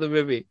scene of the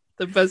movie.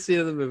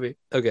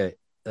 Okay.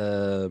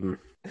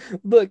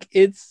 Look,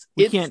 it's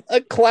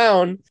a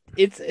clown.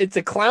 It's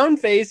a clown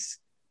face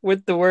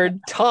with the word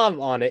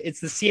Tom on it.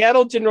 It's the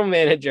Seattle general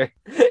manager.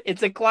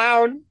 It's a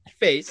clown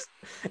face,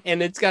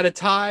 and it's got a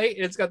tie,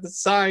 and it's got the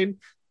sign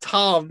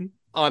Tom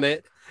on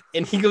it.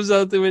 And he goes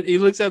out the window. He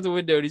looks out the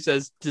window and he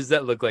says, "Does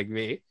that look like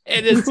me?"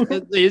 And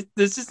the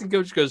assistant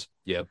coach goes,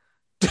 "Yep."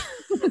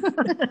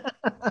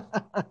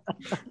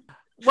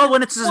 Well,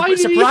 when it's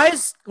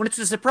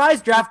a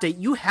surprise draft day,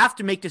 you have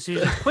to make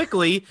decisions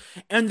quickly,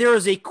 and there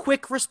is a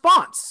quick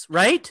response,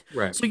 right?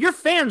 Right. So your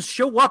fans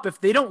show up if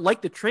they don't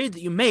like the trade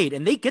that you made,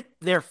 and they get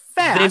there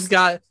fast.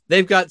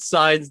 They've got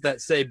signs that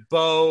say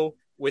 "Bo"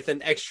 with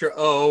an extra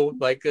O,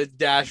 like a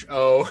dash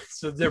O.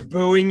 So they're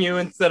booing you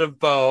instead of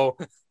Bo.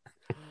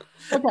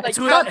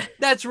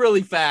 That's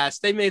really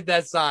fast. They made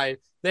that sign.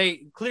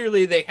 They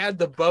had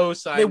the Bo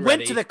sign. They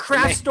went to the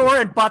craft store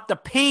and bought the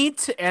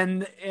paint,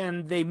 and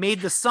they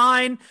made the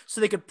sign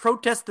so they could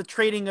protest the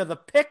trading of the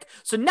pick.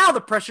 So now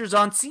the pressure's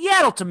on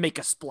Seattle to make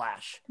a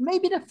splash.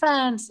 Maybe the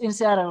fans in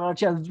Seattle are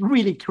just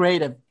really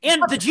creative,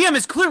 and the GM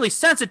is clearly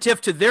sensitive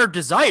to their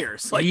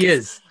desires. He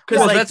is.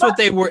 Well, that's what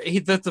they were.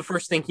 That's the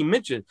first thing he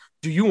mentioned.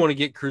 Do you want to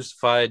get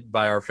crucified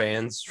by our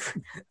fans?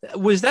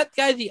 Was that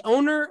guy the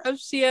owner of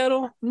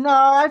Seattle? No,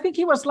 I think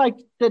he was like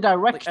the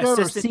director or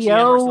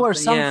CEO or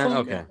something. Yeah,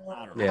 okay.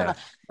 Yeah,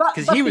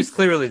 because he was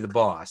clearly the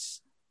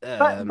boss.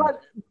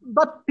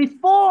 But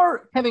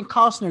before Kevin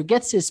Costner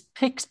gets his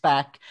picks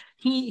back,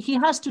 he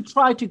has to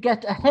try to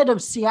get ahead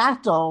of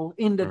Seattle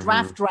in the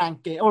draft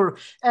ranking or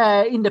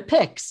in the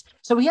picks.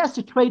 So he has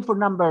to trade for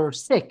number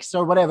 6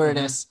 or whatever it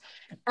is.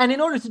 And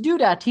in order to do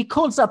that, he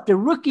calls up the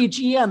rookie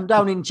GM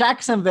down in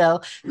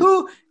Jacksonville,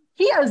 who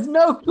He has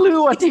no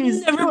clue what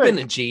He's never doing.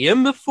 been a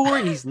GM before.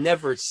 He's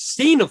never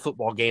seen a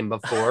football game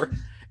before.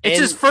 It's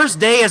his first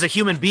day as a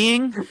human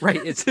being.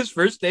 Right. It's his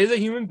first day as a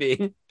human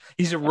being.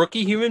 He's a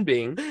rookie human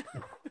being.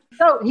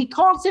 So he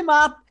calls him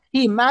up.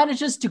 He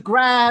manages to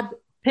grab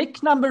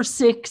pick number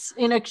 6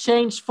 in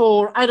exchange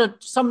for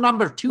some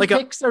number 2 like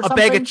picks or a something.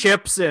 bag of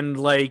chips and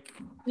like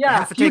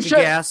half a tank of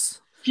gas.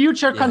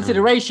 Future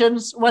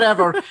considerations,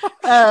 whatever.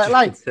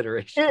 Like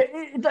Consideration.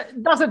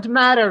 it doesn't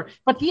matter.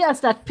 But he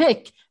has that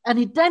pick, and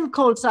he then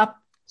calls up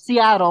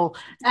Seattle,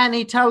 and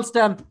he tells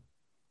them,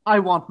 "I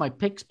want my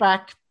picks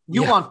back.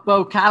 You want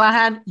Bo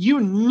Callahan. You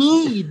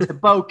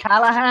need Bo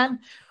Callahan.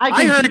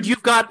 I heard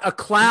you've got a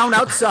clown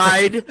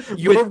outside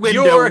your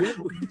window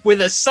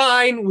with a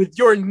sign with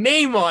your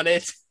name on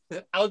it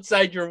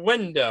outside your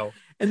window."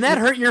 And that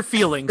hurt your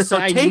feelings. So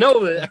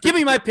give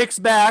me my picks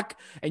back,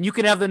 and you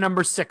can have the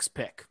number 6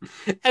 pick.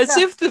 As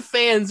if the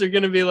fans are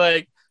going to be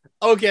like,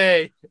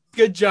 okay,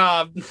 good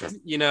job.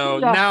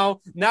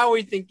 Now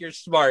we think you're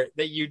smart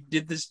that you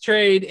did this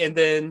trade, and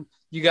then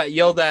you got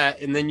yelled at,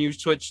 and then you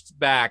switched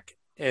back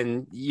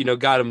and,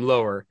 got him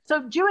lower.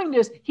 So during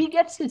this, he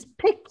gets his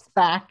picks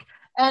back,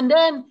 and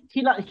then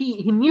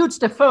he mutes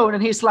the phone,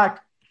 and he's like,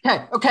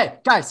 Okay,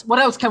 guys, what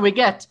else can we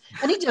get?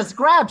 And he just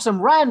grabs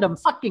some random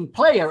fucking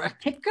player, a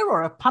kicker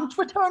or a punt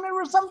returner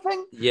or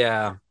something.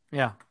 Yeah.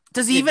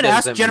 Does he even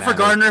ask Jennifer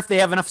Garner if they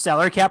have enough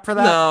salary cap for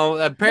that? No,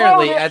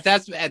 apparently at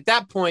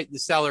that point, the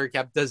salary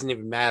cap doesn't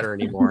even matter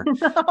anymore.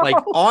 No.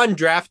 Like on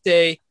draft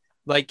day,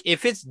 like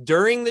if it's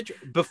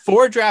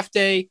before draft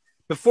day,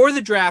 before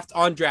the draft,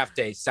 on draft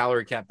day,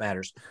 salary cap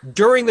matters.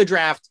 During the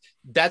draft,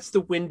 that's the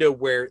window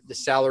where the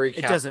salary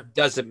cap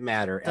doesn't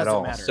matter at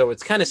all. So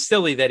it's kind of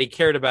silly that he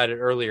cared about it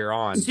earlier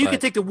on. So you can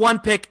take the 1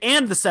 pick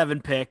and the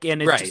 7 pick,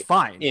 and it's just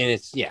fine. And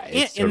it's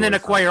and then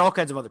acquire all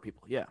kinds of other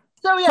people. Yeah.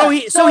 So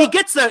he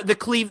gets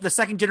the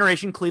second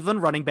generation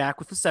Cleveland running back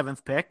with the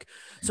 7th pick.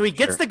 So he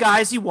gets the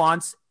guys he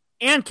wants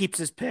and keeps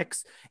his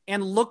picks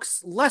and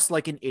looks less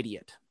like an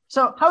idiot.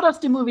 So how does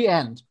the movie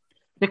end?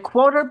 The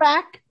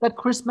quarterback that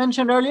Chris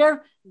mentioned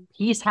earlier,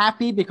 he's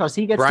happy because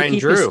he gets to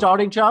keep his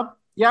starting job.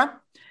 Yeah.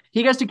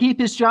 He gets to keep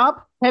his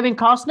job. Kevin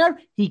Costner,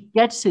 he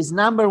gets his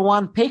number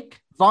 1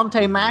 pick,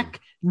 Vontae Mack,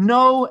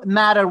 no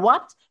matter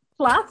what.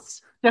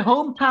 Plus, the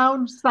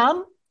hometown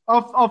son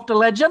of the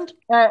legend.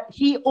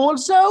 He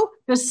also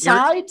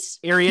decides...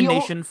 Aryan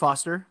Nation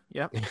Foster.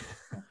 Yep.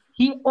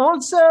 He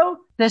also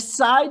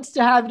decides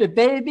to have the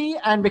baby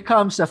and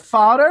becomes a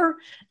father.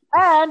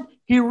 And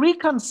he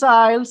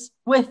reconciles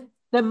with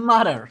the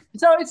mother.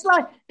 So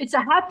it's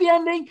a happy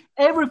ending.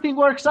 Everything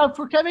works out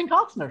for Kevin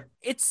Costner.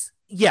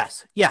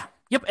 Yes. Yeah.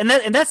 Yep.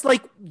 And that's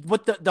like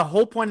what the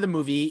whole point of the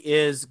movie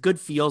is. Good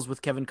feels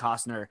with Kevin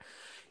Costner.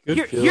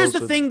 Here's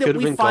the thing that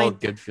we find.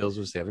 Good feels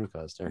with Kevin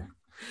Costner.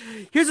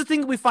 Here's the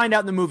thing that we find out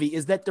in the movie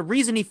is that the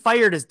reason he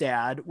fired his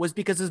dad was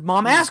because his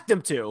mom asked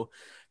him to,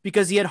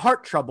 because he had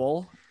heart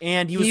trouble,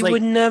 and he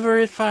would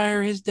never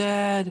fire his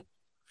dad.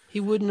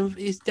 He wouldn't have.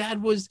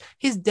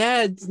 His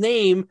dad's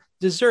name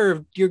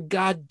deserved your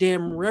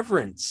goddamn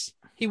reverence.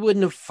 He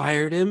wouldn't have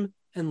fired him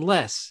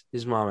unless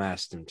his mom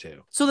asked him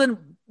to. So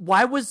then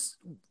why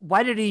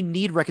did he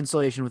need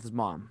reconciliation with his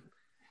mom?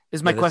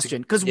 Is my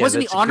question. Because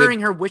wasn't he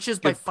honoring her wishes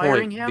by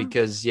firing him?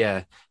 Because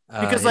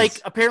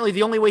apparently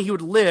the only way he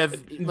would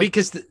live.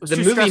 Because the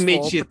movie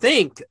made you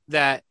think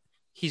that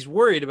he's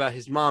worried about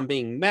his mom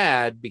being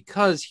mad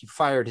because he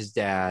fired his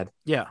dad.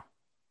 Yeah.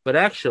 But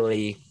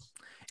actually...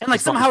 And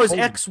somehow his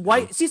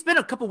ex-wife, see, it's been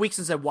a couple weeks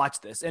since I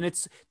watched this, and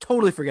it's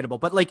totally forgettable.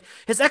 But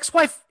his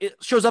ex-wife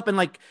shows up, and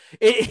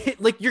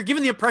you're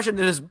given the impression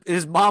that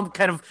his mom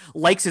kind of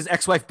likes his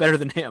ex-wife better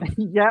than him.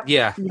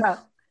 Yeah,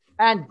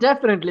 and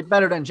definitely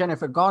better than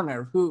Jennifer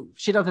Garner, who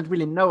she doesn't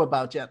really know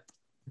about yet.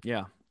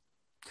 Yeah,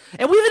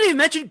 and we haven't even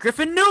mentioned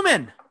Griffin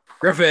Newman.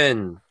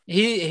 Griffin,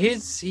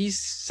 he's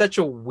such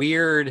a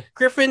weird.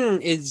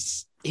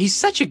 He's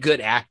such a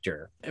good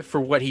actor for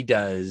what he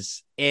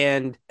does,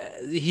 and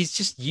he's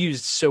just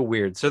used so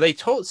weird. So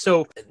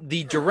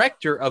the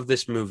director of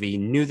this movie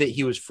knew that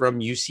he was from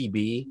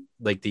UCB,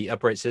 like the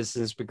Upright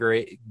Citizens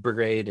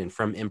Brigade, and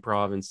from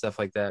improv and stuff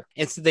like that.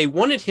 And so they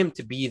wanted him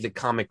to be the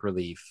comic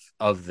relief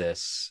of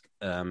this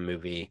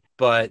movie,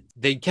 but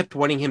they kept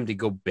wanting him to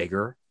go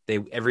bigger.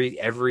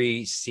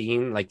 Every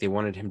scene, they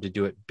wanted him to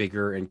do it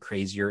bigger and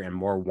crazier and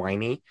more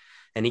whiny.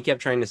 And he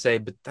kept trying to say,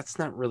 but that's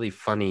not really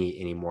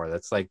funny anymore.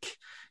 That's in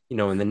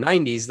the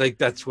 90s,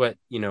 that's what,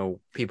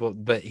 people,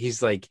 but he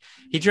tried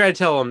to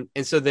tell him.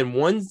 And so then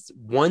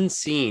one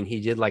scene, he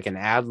did an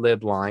ad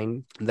lib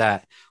line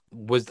that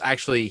was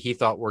actually, he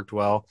thought worked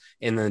well.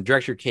 And then the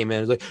director came in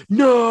and was like,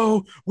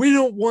 no, we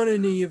don't want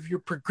any of your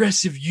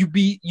progressive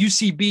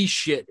UCB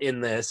shit in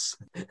this.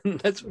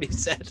 And that's what he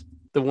said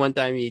the one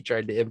time he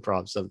tried to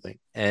improv something.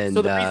 And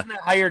so the reason they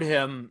hired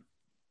him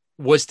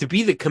was to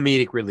be the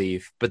comedic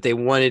relief, but they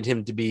wanted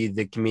him to be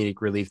the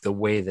comedic relief the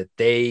way that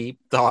they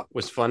thought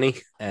was funny.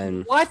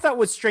 And what I thought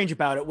was strange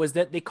about it was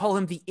that they call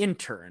him the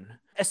intern.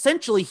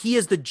 Essentially, he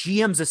is the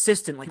GM's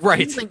assistant. Right.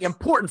 He's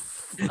important.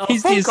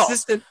 He's the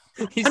assistant.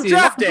 He's on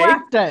draft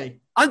day.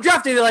 on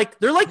draft day,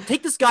 they're like,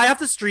 take this guy off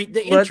the street,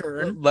 the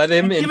intern, let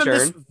him and give intern.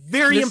 him this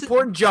very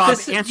important job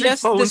answering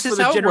phones for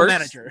the general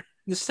manager.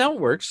 This is how it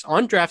works.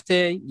 On draft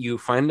day, you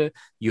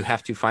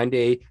have to find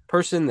a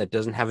person that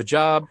doesn't have a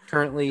job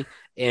currently,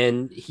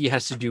 and he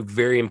has to do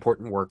very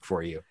important work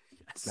for you.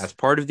 That's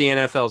part of the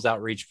NFL's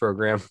outreach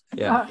program.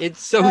 Yeah, it's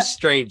so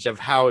strange of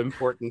how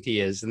important he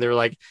is. And they're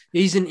like,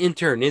 he's an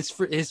intern. It's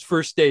for his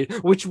first day,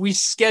 which we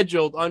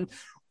scheduled on.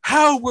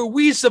 How were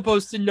we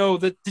supposed to know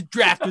that the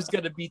draft was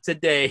going to be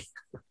today?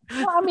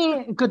 Well, I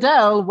mean,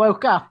 Goodell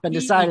woke up and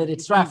decided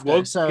it's draft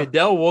day. So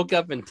Goodell woke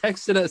up and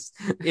texted us,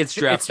 it's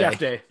draft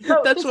day.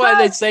 So That's why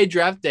they say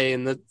draft day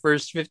in the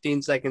first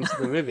 15 seconds of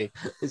the movie.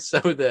 It's so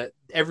that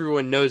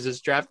everyone knows it's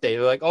draft day.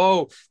 They're like,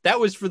 oh, that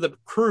was for the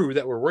crew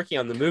that were working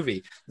on the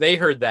movie. They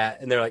heard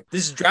that and they're like,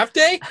 this is draft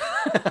day?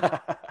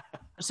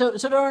 So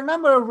there are a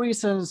number of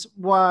reasons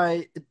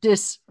why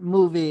this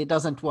movie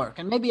doesn't work,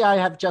 and maybe I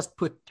have just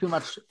put too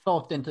much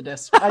thought into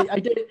this. I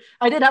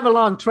did have a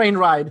long train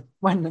ride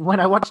when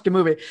I watched the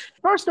movie.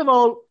 First of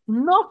all,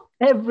 not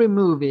every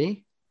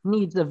movie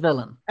needs a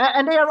villain,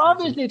 and they are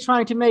obviously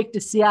trying to make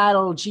the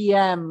Seattle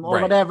GM or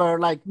whatever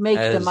make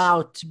them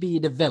out to be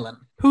the villain.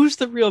 Who's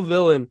the real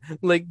villain?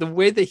 Like the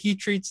way that he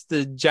treats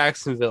the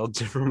Jacksonville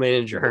general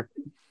manager.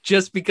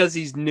 Just because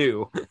he's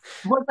new.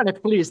 We're going to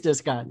please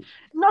this guy.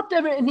 Not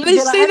every. They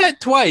say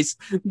that twice.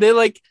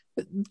 They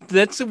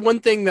that's the one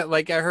thing that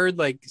I heard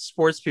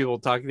sports people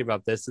talking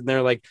about this, and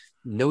they're like,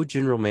 no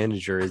general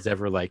manager is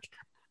ever like,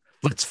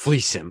 let's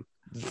fleece him.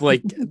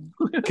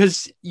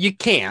 Because you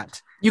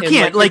can't. You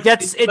can't.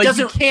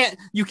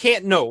 You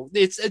can't know.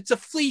 It's a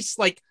fleece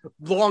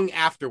long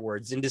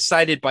afterwards and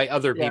decided by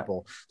other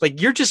people.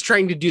 You're just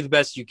trying to do the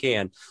best you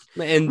can.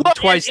 And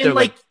twice they're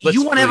like,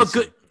 you want to have a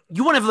good.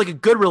 You want to have a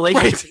good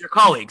relationship with your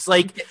colleagues.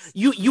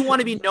 You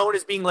want to be known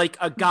as being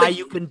a guy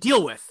you can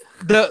deal with.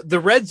 The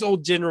Reds'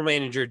 old general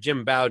manager,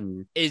 Jim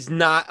Bowden, is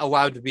not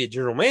allowed to be a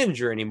general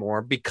manager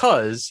anymore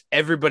because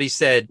everybody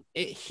said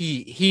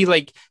he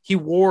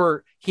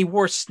wore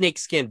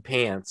snakeskin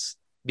pants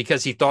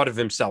because he thought of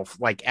himself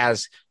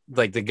as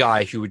the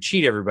guy who would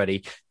cheat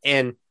everybody.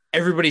 And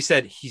everybody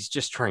said he's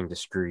just trying to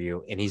screw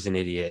you and he's an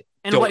idiot.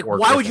 And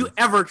why would you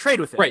ever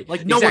trade with him?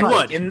 Right. No one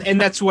would. And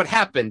that's what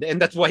happened.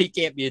 And that's why he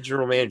can't be a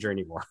general manager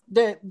anymore.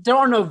 There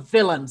are no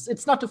villains.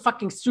 It's not a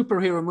fucking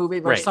superhero movie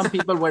where some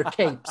people wear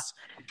capes.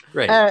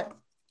 Right.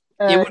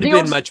 It would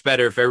have been much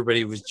better if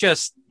everybody was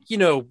just,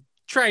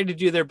 trying to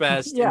do their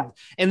best. Yeah.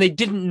 And they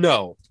didn't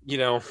know,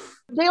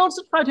 They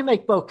also try to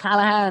make Bo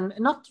Callahan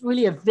not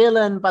really a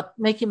villain, but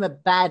make him a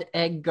bad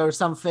egg or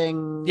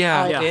something.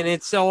 Yeah. And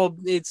it's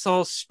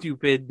all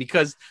stupid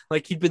because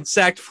he'd been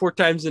sacked 4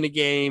 times in a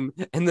game.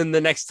 And then the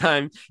next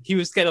time he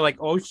was kind of like,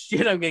 oh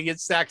shit, I'm going to get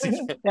sacked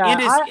again.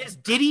 And is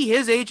Diddy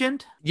his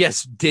agent?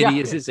 Yes. Diddy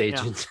is his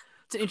agent.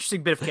 Yeah. It's an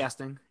interesting bit of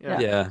casting.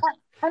 Yeah.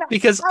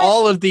 Because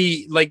all of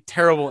the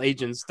terrible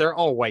agents, they're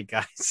all white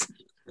guys.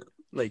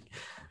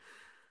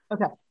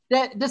 Okay.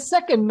 The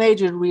second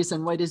major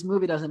reason why this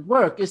movie doesn't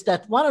work is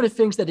that one of the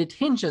things that it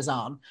hinges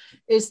on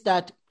is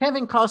that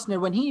Kevin Costner,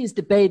 when he is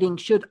debating,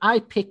 should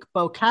I pick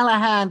Bo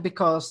Callahan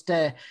because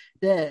the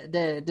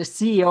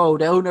CEO,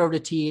 the owner of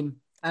the team,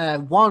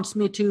 wants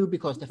me to,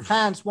 because the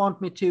fans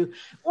want me to,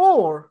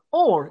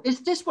 or is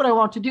this what I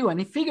want to do? And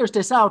he figures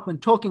this out when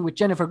talking with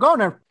Jennifer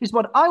Garner, is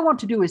what I want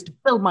to do is to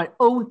build my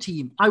own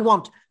team. I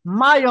want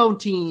my own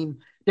team,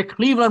 the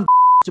Cleveland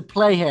to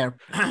play here.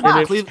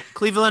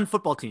 Cleveland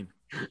football team.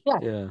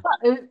 Yeah. But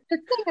the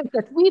thing is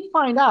that we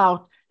find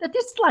out that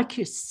this is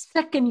his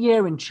second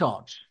year in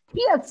charge.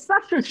 He had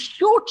such a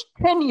short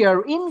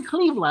tenure in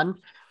Cleveland.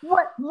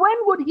 When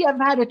would he have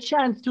had a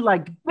chance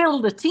to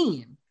build a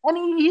team? And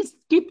he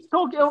keeps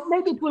talking,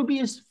 maybe it will be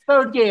his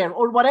third year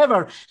or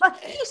whatever.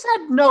 He's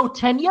had no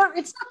tenure.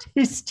 It's not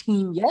his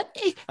team yet.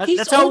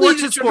 That's how it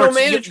works in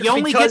sports. You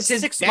only get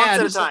 6 months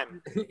at a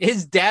time.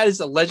 His dad is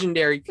a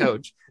legendary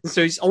coach.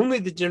 So he's only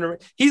the general.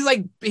 He's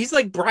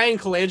like Brian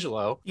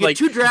Colangelo. You get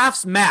 2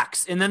 drafts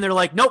max, and then they're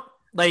like, nope.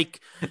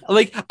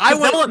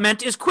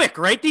 Development is quick,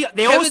 right?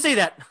 They always say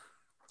that.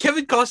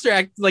 Kevin Costner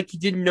acted like he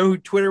didn't know who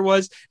Twitter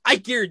was. I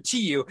guarantee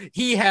you,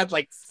 he had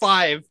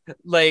 5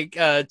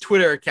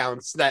 Twitter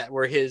accounts that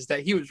were his that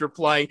he was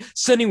replying.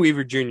 Sonny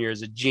Weaver Jr.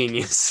 is a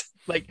genius.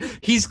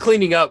 He's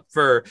cleaning up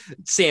for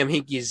Sam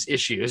Hinkie's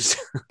issues.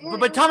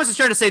 but Thomas is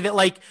trying to say that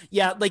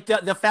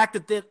the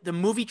fact that the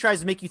movie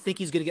tries to make you think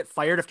he's going to get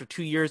fired after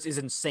 2 years is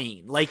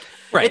insane.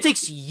 It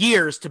takes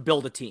years to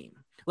build a team.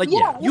 You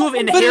have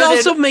inherited. But it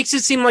also makes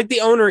it seem like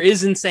the owner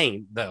is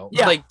insane, though.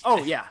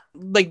 Yeah.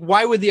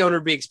 Why would the owner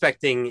be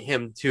expecting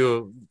him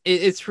to?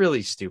 It's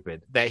really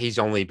stupid that he's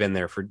only been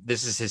there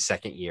this is his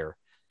second year,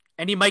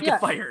 and he might get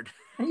fired.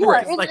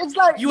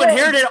 Yeah, you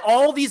inherited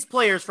all these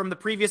players from the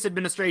previous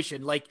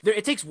administration.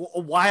 It takes a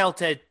while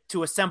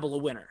to assemble a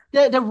winner.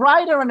 The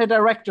writer and the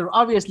director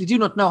obviously do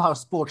not know how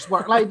sports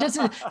work. This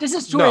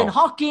is true in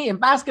hockey, in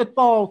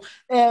basketball,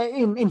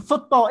 in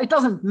football. It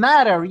doesn't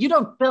matter. You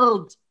don't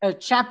build a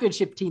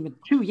championship team in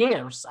 2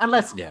 years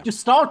unless you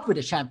start with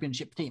a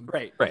championship team.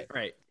 Right.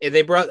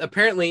 They brought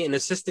apparently an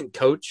assistant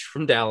coach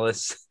from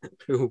Dallas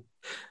who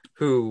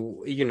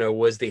who,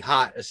 was the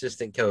hot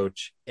assistant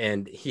coach,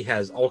 and he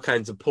has all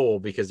kinds of pull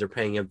because they're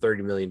paying him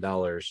 $30 million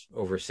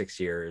over 6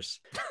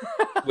 years,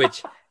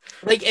 which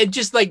and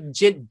just like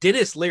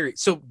Dennis Leary.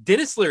 So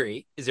Dennis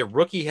Leary is a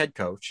rookie head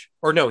coach,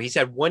 or no, he's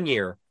had 1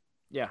 year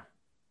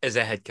as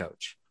a head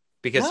coach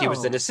because he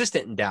was an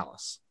assistant in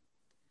Dallas.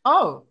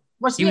 Oh,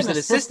 was he an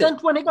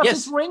assistant when he got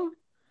his ring?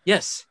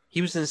 Yes,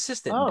 he was an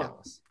assistant in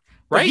Dallas.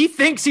 Right, but he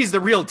thinks he's the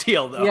real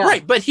deal, though. Yeah.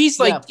 Right, but he's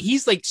like,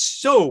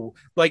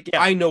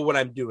 I know what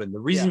I'm doing. The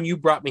reason you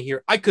brought me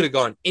here, I could have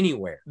gone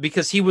anywhere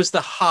because he was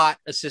the hot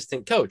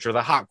assistant coach or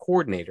the hot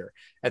coordinator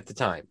at the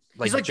time.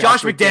 He's like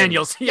Josh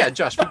McDaniels. Yeah,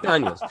 Josh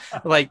McDaniels.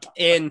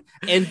 And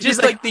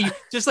just like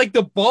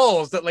the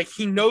balls that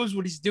he knows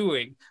what he's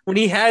doing when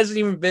he hasn't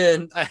even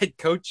been a head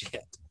coach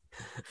yet.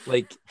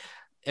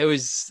 It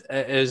was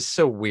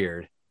so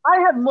weird.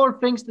 I have more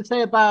things to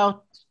say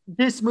about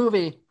this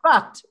movie,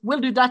 but we'll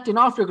do that in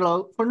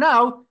Afterglow. For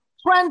now,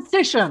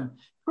 transition.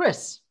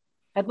 Chris,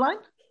 headline?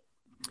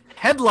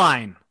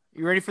 Headline.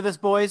 You ready for this,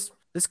 boys?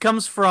 This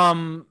comes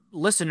from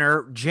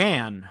listener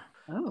Jan.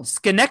 Oh.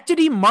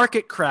 Schenectady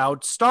market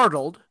crowd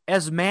startled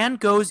as man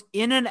goes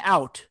in and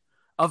out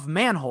of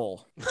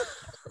manhole.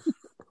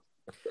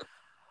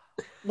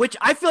 Which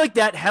I feel like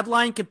that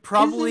headline could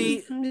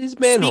probably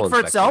speak for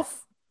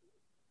itself.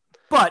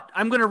 But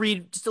I'm going to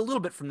read just a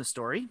little bit from the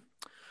story.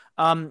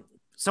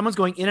 Someone's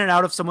going in and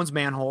out of someone's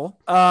manhole.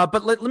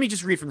 But let me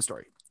just read from the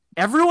story.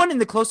 Everyone in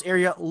the close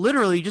area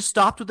literally just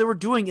stopped what they were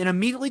doing and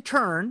immediately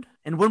turned.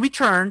 And when we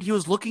turned, he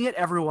was looking at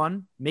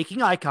everyone,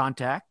 making eye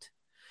contact,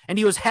 and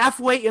he was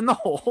halfway in the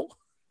hole.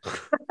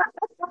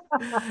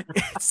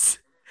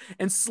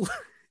 and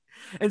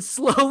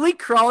slowly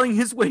crawling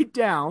his way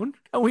down.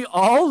 And we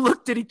all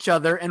looked at each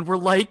other and were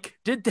like,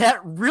 did that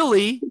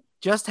really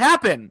just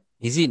happen?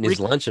 He's eating his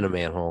lunch in a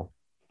manhole.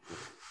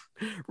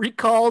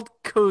 Recalled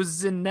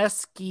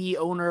Kozineski,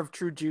 owner of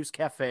True Juice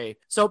Cafe.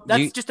 So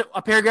that's just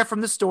a paragraph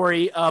from the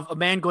story of a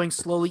man going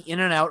slowly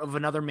in and out of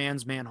another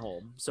man's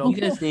manhole. So you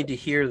guys need to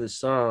hear the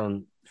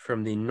song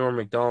from the Norm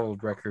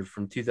Macdonald record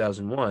from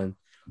 2001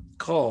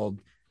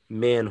 called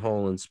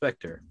Manhole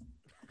Inspector.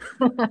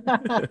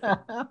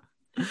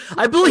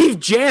 I believe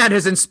Jan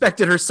has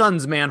inspected her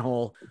son's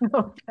manhole.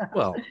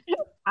 Well,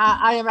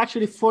 I am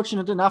actually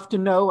fortunate enough to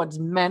know what's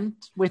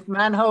meant with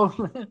manhole.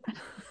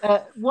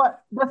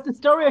 What does the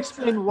story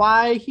explain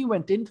why he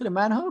went into the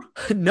manhole?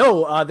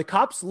 No, the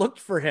cops looked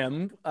for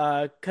him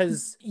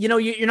because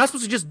you're not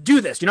supposed to just do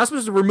this. You're not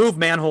supposed to remove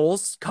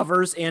manholes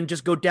covers and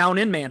just go down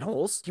in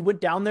manholes. He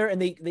went down there,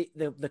 and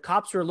the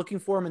cops were looking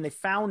for him, and they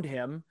found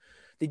him.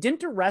 They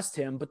didn't arrest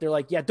him, but they're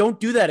like, "Yeah, don't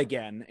do that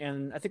again."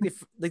 And I think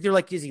they're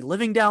like, "Is he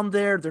living down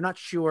there?" They're not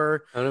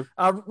sure.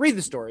 Read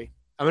the story.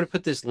 I'm gonna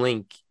put this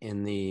link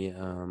in the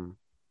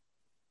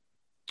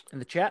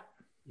chat.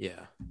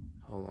 Yeah.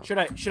 Hold on.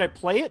 Should I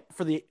play it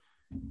for the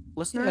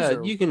listeners?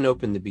 Yeah, you can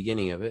open the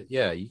beginning of it.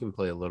 Yeah, you can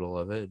play a little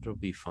of it. It'll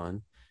be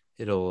fun.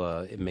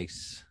 It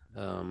makes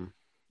Command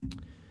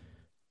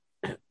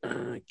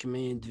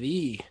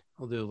V.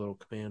 I'll do a little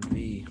Command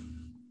V.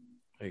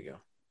 There you go.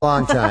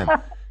 Long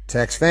time.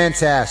 Text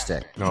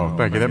fantastic. Oh,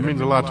 thank you. That means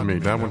a lot to me.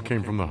 That one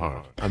came from the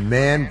heart. A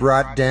man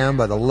brought down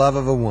by the love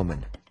of a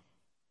woman.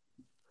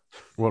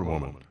 What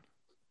woman?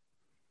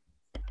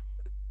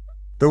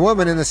 The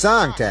woman in the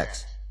song,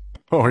 Tex.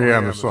 Oh, yeah,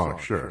 in the song,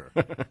 sure.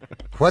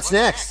 What's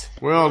next?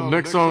 Well,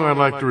 next song I'd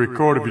like to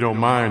record, if you don't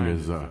mind,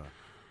 is a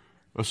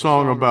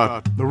song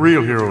about the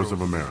real heroes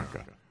of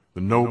America.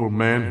 The noble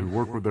men who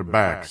work with their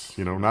backs,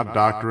 not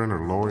doctoring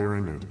or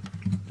lawyering, or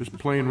just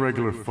plain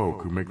regular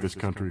folk who make this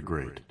country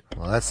great.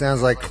 Well, that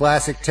sounds like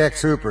classic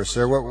Tex Hooper,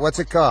 sir. What's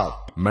it called?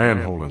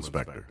 Manhole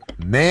Inspector.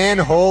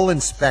 Manhole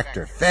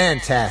Inspector.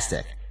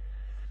 Fantastic.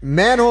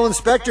 Manhole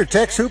Inspector,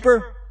 Tex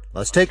Hooper.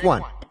 Let's take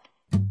one.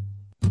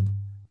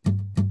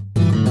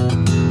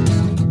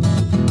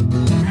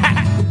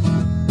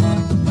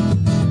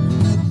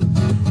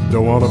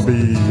 Don't want to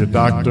be a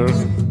doctor,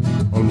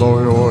 a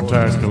lawyer, or a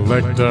tax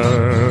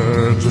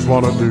collector. Just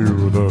want to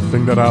do the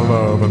thing that I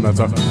love, and that's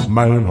a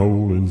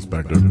manhole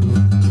inspector.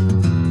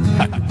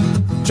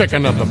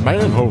 Checking out the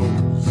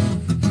manholes.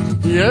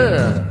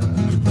 Yeah.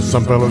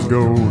 Some fellas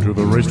go to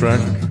the racetrack,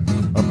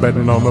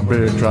 betting on the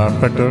big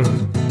trifecta.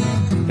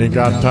 Ain't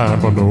got time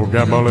for no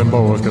gambling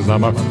boys, 'cause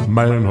I'm a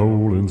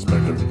manhole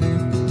inspector.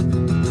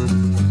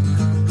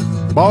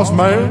 Boss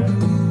man,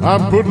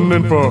 I'm putting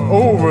in for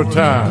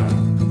overtime.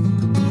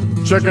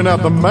 Checking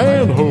out the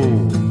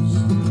manholes.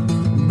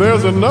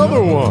 There's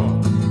another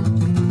one.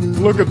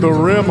 Look at the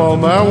rim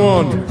on that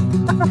one.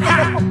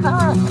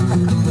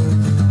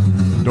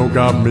 Don't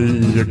got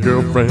me a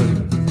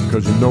girlfriend,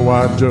 'cause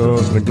I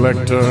just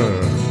neglect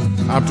her.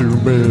 I'm too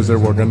busy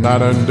working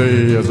night and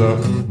day as a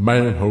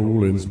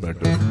manhole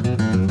inspector.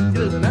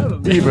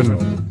 Even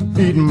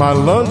eating my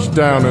lunch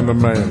down in the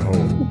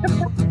manhole.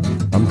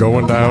 I'm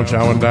going down,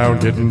 chowing down,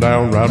 getting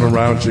down, round and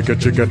round,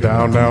 chicka,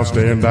 down, down,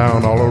 staying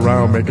down, all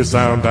around, make a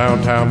sound,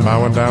 downtown,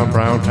 bowing down,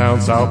 Brown Town,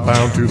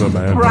 southbound to the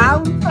man.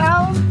 Brown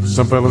Town?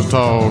 Some fellas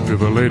talk to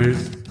the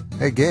ladies.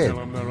 Hey, Gabe. Tell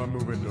them they're a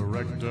movie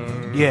director.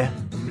 Yeah.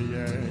 Me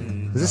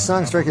ain't Does this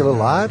song strike you a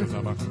little odd?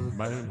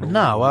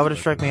 No, why would it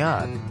strike me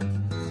odd?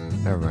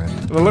 Never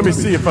mind. Well, let me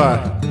see if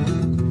I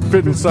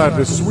fit inside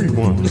this sweet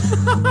one.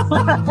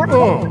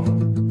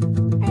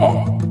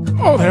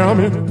 Oh, there, I'm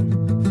in.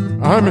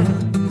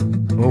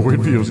 Oh,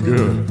 it feels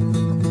good.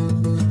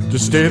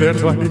 Just stay there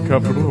till I get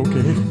comfortable,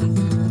 okay?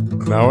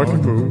 Now I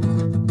can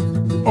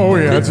move. Oh,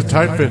 yeah, it's a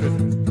tight fit.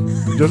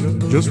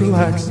 Just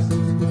relax.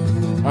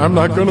 I'm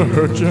not gonna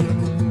hurt you.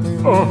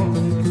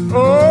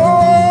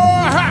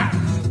 Ha!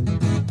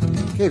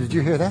 Okay, did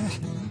you hear that?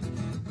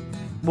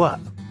 What?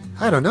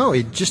 I don't know.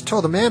 He just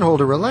told the manhole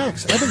to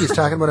relax. I think he's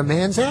talking about a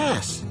man's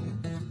ass.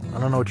 I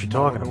don't know what you're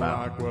talking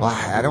about. Well,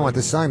 I don't want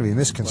this song to be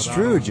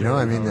misconstrued, you know.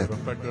 I mean,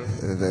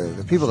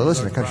 the people that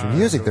listen to country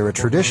music, they're a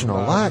traditional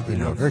lot, you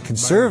know, very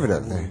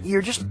conservative.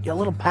 You're just a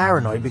little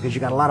paranoid because you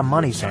got a lot of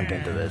money sunk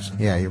into this.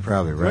 Yeah, you're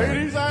probably right.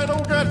 Ladies, I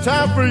don't got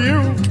time for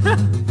you.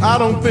 I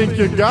don't think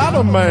you got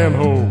a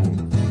manhole.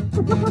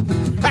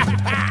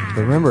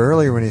 But remember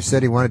earlier when he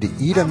said he wanted to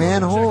eat a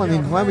manhole? I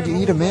mean, why would you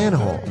eat a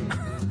manhole?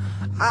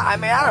 I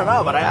mean, I don't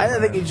know, but I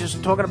think he's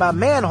just talking about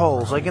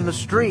manholes, like in the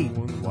street.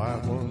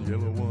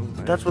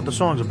 That's what the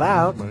song's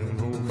about.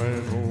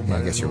 Yeah,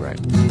 I guess you're right.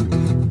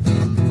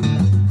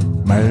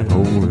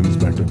 Manhole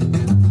inspector.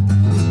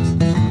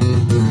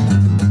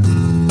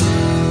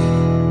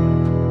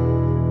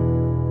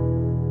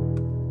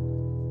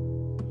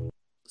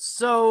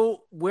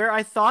 So where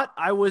I thought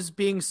I was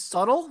being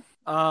subtle,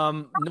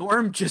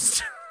 Norm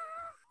just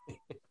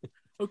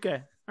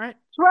okay. All right.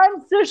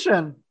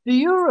 Transition. Do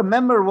you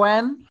remember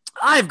when?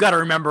 I've got to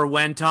remember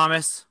when,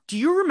 Thomas. Do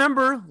you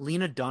remember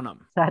Lena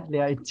Dunham?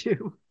 Sadly, I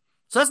do.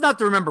 So that's not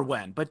to remember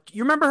when, but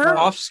you remember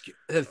her?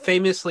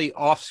 Famously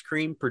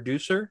off-screen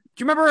producer.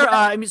 Do you remember?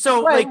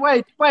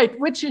 Wait.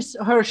 Which is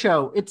her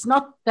show? It's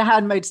not The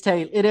Handmaid's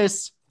Tale. It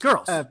is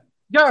Girls.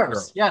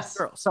 Girls. Yes.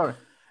 Girls. Sorry.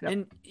 Yep.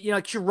 And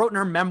she wrote in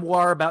her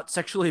memoir about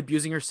sexually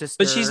abusing her sister.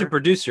 But she's a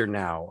producer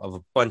now of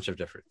a bunch of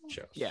different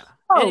shows. Yeah.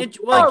 Slow down.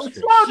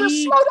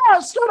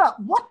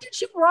 What did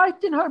she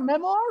write in her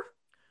memoir?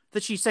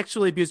 That she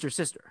sexually abused her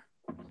sister.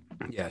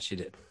 Yeah, she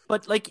did.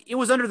 But it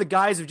was under the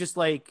guise of just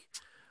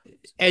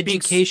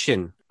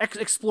education,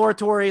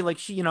 exploratory.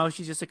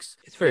 She's just.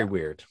 It's very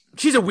weird.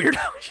 She's a weirdo.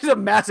 She's a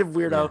massive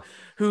weirdo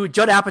who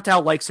Judd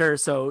Apatow likes her,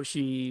 so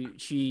she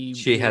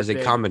has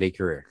a comedy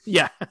career.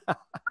 Yeah.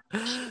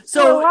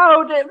 So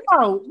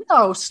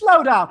no,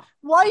 slow down.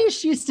 Why is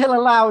she still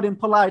allowed in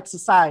polite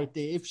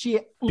society if she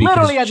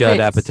literally admits? Judd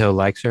Apatow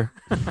likes her.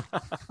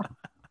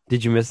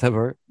 Did you miss that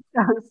part?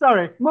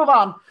 Sorry. Move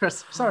on,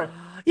 Chris. Sorry.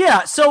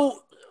 Yeah.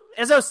 So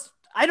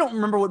I don't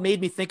remember what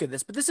made me think of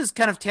this, but this is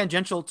kind of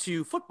tangential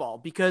to football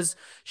because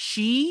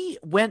she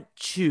went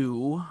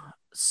to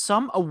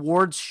some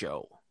awards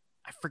show.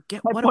 I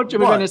forget what you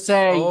were going to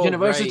say.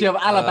 University of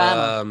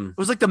Alabama. It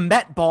was like the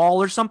Met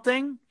Ball or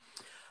something.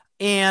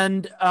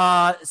 And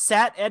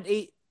sat at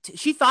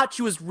she thought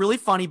she was really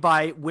funny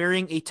by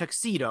wearing a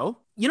tuxedo.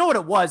 You know what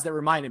it was that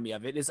reminded me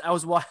of it is I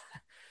was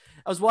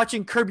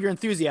watching Curb Your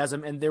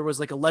Enthusiasm, and there was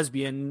a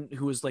lesbian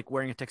who was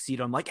wearing a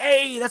tuxedo. I'm like,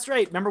 hey, that's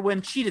right. Remember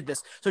when she did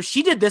this? So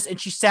she did this, and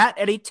she sat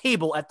at a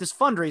table at this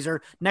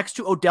fundraiser next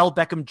to Odell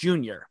Beckham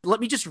Jr.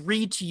 Let me just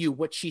read to you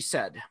what she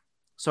said.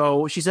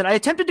 So she said, I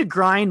attempted to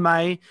grind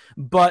my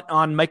butt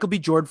on Michael B.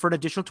 Jordan for an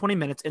additional 20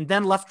 minutes and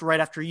then left right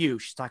after you.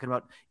 She's talking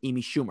about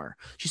Amy Schumer.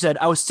 She said,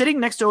 I was sitting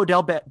next to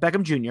Odell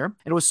Beckham Jr. and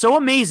it was so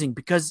amazing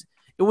because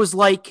it was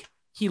like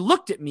he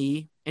looked at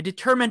me and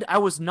determined I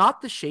was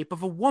not the shape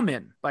of a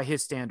woman by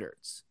his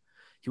standards.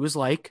 He was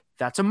like,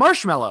 that's a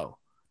marshmallow.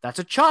 That's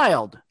a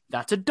child.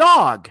 That's a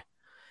dog.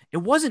 It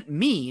wasn't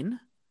mean.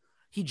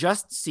 He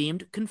just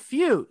seemed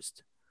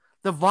confused.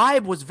 The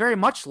vibe was very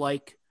much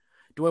like,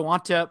 do I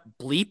want to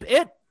bleep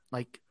it?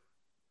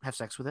 Have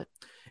sex with it?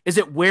 Is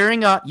it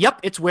wearing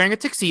it's wearing a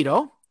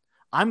tuxedo.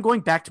 I'm going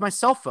back to my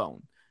cell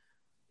phone.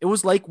 It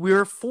was like we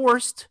were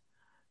forced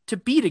to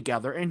be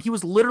together, and he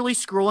was literally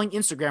scrolling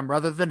Instagram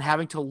rather than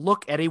having to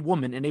look at a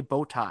woman in a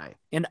bow tie.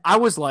 And I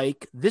was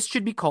like, this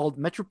should be called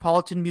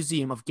Metropolitan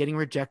Museum of Getting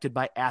Rejected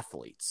by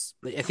Athletes.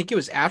 I think it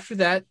was after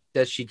that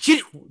she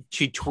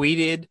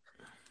tweeted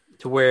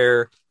to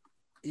where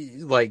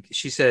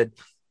she said,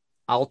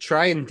 I'll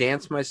try and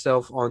dance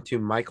myself onto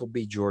Michael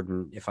B.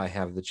 Jordan if I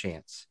have the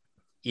chance,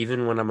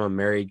 even when I'm a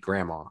married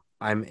grandma.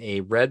 I'm a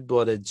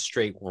red-blooded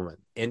straight woman.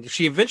 And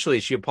she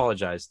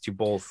apologized to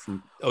both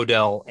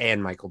Odell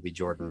and Michael B.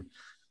 Jordan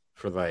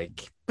for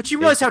But she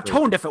realized how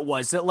tone deaf it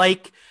was.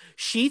 That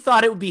she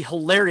thought it would be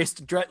hilarious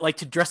to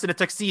dress in a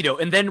tuxedo,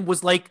 and then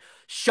was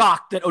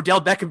shocked that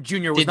Odell Beckham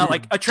Jr. was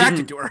not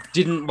attracted to her.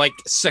 Didn't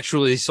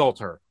sexually assault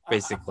her.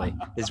 Basically,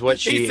 is what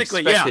she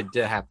expected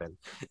to happen,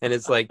 and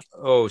it's so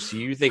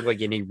you think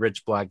any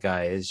rich black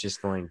guy is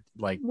just going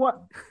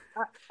what?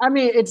 I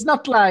mean, it's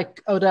not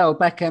like Odell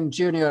Beckham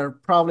Jr.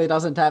 probably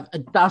doesn't have a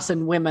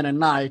dozen women a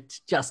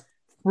night just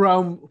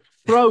throw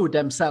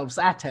themselves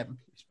at him.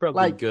 He's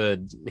probably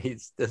good. He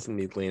doesn't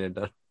need Lena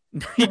Dunham.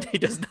 He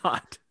does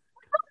not.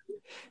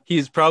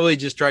 He's probably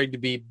just trying to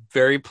be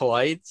very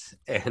polite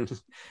and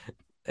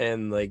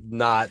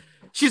not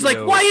She's like,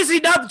 why is he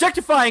not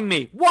objectifying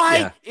me?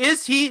 Why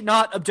is he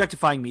not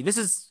objectifying me? This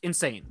is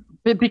insane.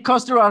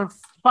 Because there are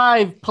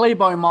 5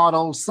 Playboy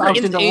models out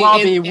in the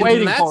lobby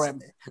waiting for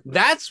him.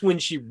 That's when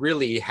she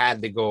really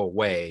had to go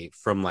away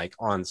from like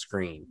on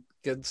screen.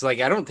 It's like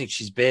I don't think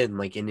she's been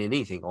like in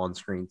anything on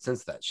screen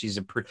since that.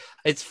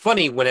 It's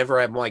funny whenever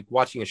I'm like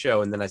watching a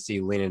show and then I see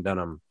Lena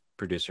Dunham,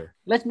 producer.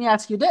 Let me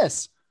ask you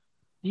this: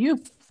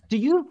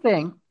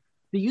 rephrasing?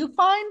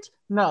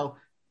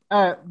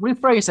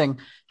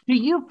 Do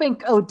you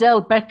think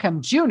Odell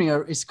Beckham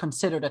Jr. is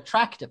considered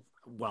attractive?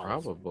 Well,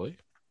 probably.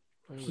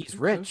 He's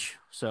rich,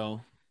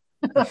 so.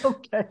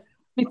 Okay.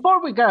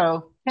 Before we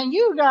go, can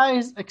you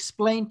guys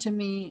explain to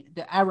me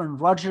the Aaron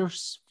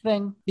Rodgers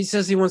thing? He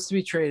says he wants to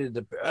be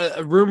traded.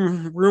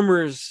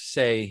 Rumors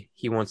say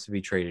he wants to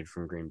be traded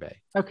from Green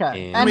Bay.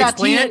 Okay. And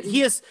explain it.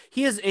 He is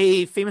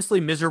a famously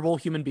miserable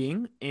human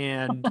being,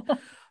 and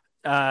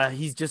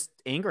he's just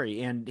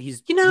angry, and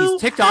he's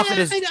ticked off at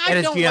his GM.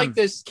 I don't like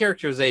this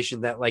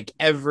characterization that like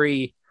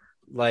every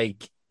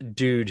like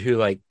dude who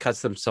like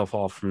cuts themselves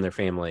off from their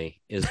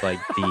family is like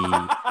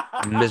the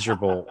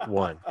miserable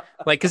one,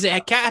 like because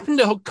it happened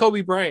to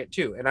Kobe Bryant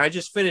too, and I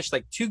just finished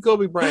like 2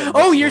 Kobe Bryant.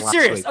 Oh, you're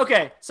serious? Week.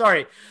 Okay,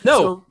 sorry.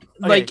 No,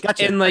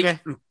 gotcha. And like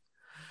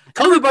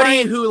Kobe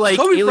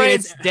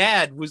Bryant's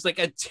dad was like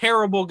a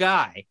terrible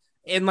guy,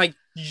 and like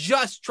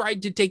just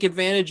tried to take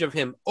advantage of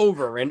him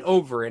over and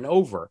over and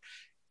over,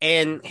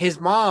 and his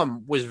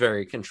mom was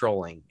very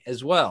controlling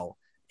as well,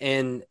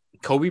 and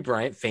Kobe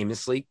Bryant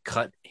famously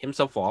cut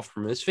himself off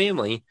from his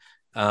family,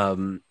 at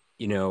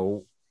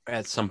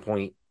some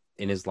point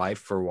in his life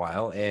for a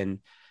while. And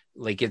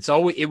like,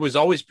 it was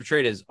always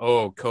portrayed as,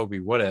 oh, Kobe,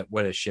 what a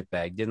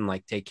shitbag, didn't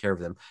like take care of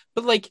them.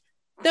 But like,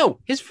 no,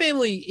 his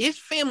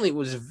family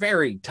was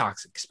very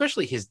toxic,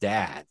 especially his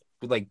dad,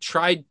 who like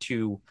tried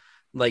to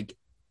like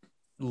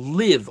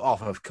live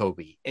off of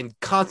Kobe and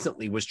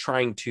constantly was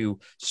trying to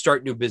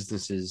start new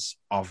businesses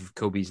off of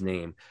Kobe's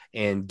name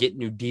and get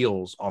new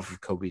deals off of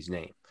Kobe's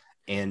name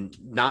and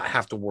not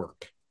have to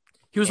work.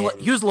 He was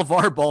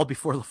LeVar Ball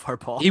before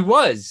LeVar Ball. He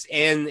was,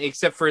 and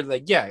except for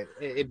like,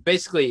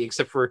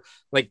 except for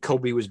like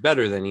Kobe was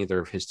better than either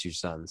of his 2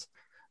 sons,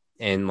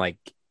 and like,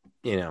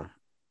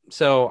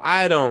 so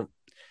I don't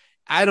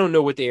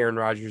know what the Aaron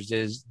Rodgers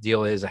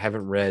deal is. I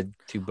haven't read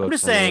 2 books. I'm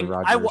just saying,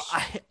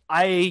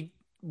 I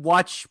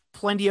watch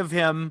plenty of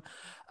him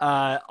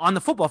on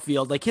the football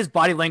field. Like his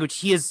body language,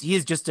 he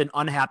is just an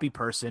unhappy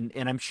person,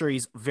 and I'm sure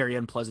he's very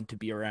unpleasant to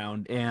be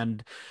around.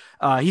 And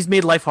he's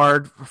made life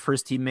hard for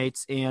his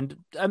teammates. And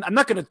I'm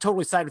not going to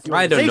totally side with you.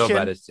 I don't know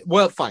about it.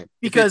 Well, fine,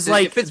 because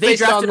if it's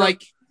based on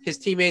like his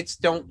teammates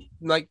don't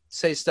like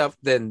say stuff,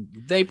 then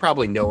they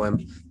probably know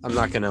him. I'm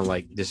not going to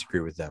like disagree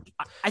with them.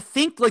 I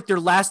think like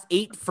their last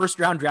 8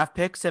 first-round draft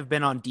picks have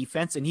been on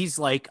defense, and he's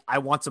like, I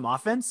want some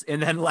offense.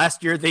 And then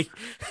last year they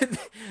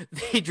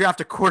draft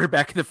a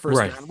quarterback in the first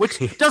round, which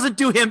doesn't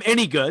do him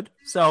any good.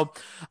 So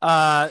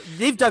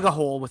they've dug a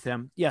hole with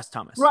him. Yes,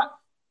 Thomas. Right.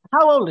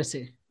 How old is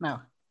he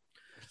now?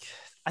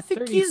 I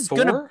think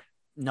 34?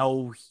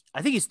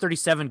 I think he's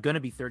 37, going to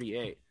be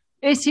 38.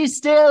 Is he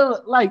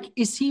still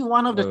is he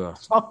one of the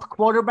top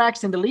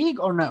quarterbacks in the league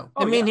or no?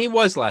 I mean, he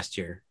was last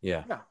year.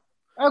 Yeah.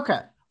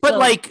 Okay.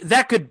 But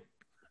that could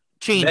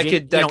change.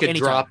 That could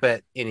drop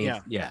at any.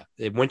 Yeah.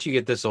 Once you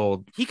get this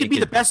old, he could be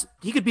the best.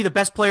 He could be the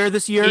best player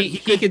this year. He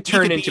could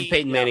turn into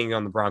Peyton Manning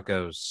on the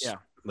Broncos. Yeah.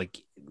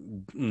 Like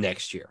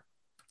next year.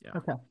 Yeah.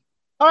 Okay.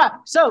 All right.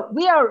 So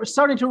we are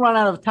starting to run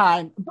out of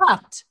time,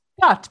 but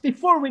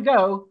before we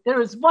go,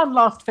 there is one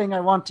last thing I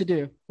want to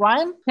do.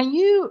 Ryan, can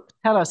you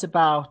tell us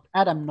about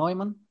Adam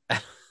Neumann?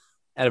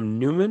 Adam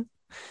Neumann?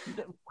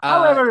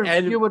 However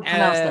you would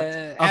pronounce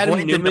that.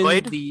 Adam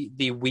Neumann,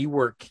 the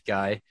WeWork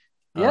guy.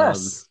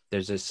 Yes.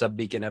 There's a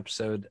Subbeacon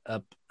episode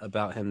up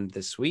about him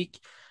this week.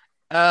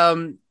 I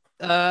think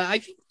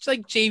it's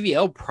like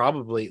JVL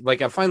probably.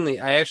 Like I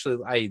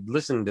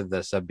listened to the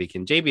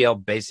Subbeacon.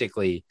 JVL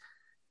basically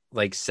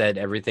like said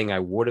everything I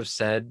would have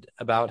said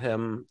about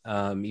him,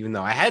 even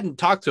though I hadn't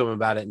talked to him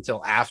about it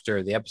until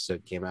after the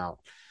episode came out.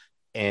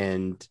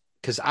 And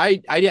because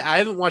I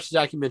haven't watched the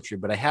documentary,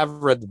 but I have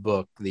read the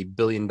book, The $1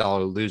 Billion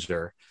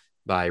Loser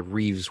by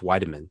Reeves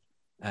Weideman.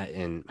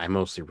 And I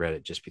mostly read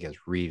it just because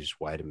Reeves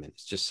Weideman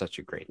is just such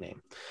a great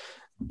name.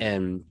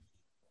 And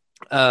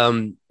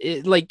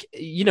he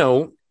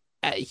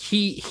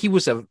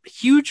was a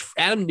huge,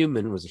 Adam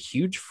Neumann was a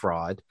huge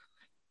fraud.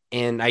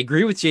 And I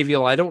agree with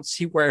JVL. I don't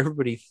see where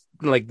everybody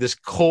like this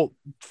cult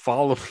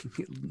following.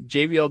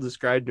 JVL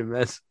described him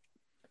as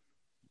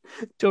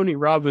Tony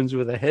Robbins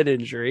with a head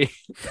injury.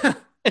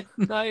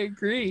 And I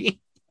agree.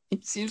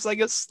 It seems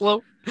like a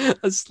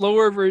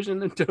slower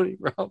version of Tony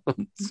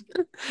Robbins.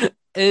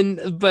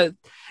 But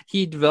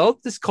he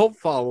developed this cult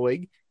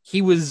following.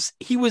 He's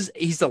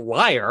a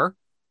liar.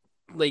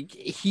 Like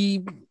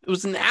he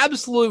was an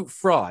absolute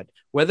fraud,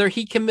 whether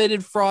he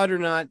committed fraud or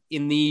not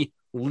in the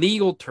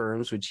legal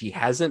terms, which he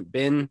hasn't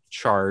been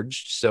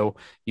charged, so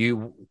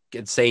you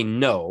could say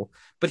no,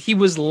 but he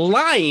was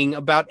lying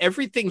about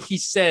everything he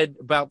said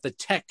about the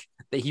tech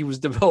that he was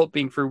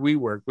developing for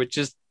WeWork, which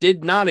just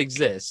did not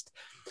exist.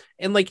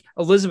 And like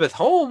Elizabeth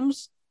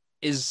Holmes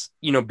is,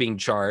 being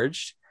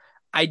charged.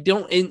 I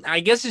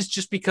guess it's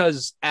just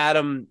because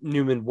Adam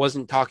Neumann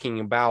wasn't talking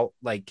about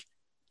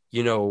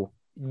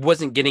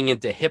wasn't getting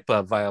into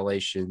HIPAA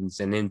violations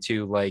and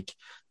into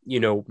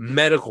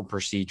medical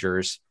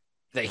procedures,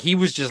 that he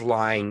was just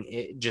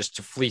lying just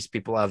to fleece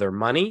people out of their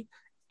money.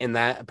 And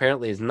that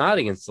apparently is not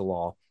against the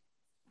law.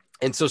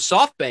 And so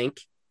SoftBank,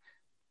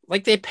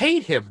 they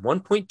paid him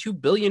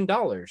 $1.2 billion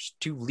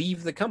to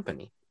leave the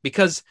company,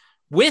 because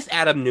with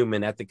Adam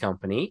Neumann at the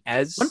company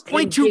as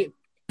 1.2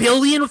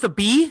 billion with a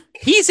B,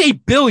 he's a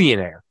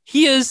billionaire.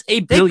 He is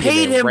a billionaire. They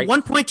paid him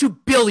 1.2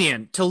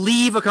 billion to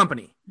leave a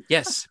company.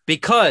 Yes,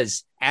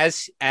 because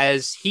as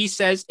he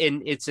says,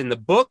 and it's in the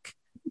book,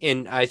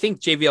 and I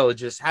think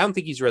JVL I don't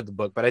think he's read the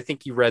book, but I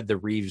think he read the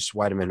Reeves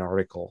Weideman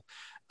article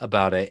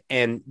about it.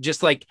 And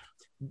just like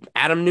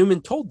Adam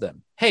Neumann told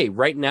them, hey,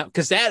 right now,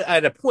 because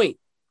at a point,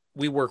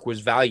 WeWork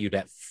was valued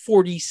at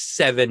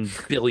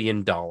 $47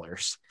 billion.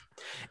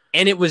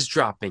 And it was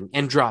dropping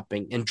and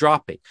dropping and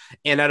dropping.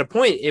 And at a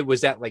point, it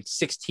was at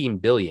 16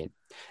 billion.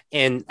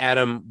 And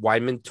Adam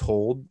Neumann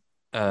told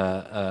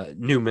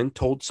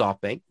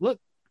SoftBank, look,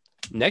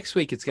 next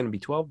week it's going to be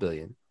 12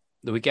 billion.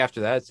 The week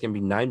after that, it's going to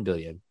be 9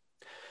 billion.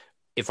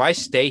 If I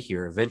stay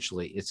here,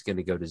 eventually it's going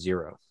to go to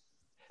zero.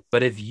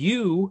 But if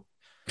you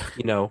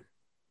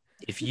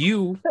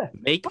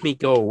make me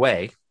go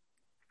away,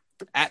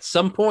 at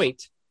some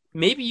point,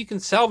 maybe you can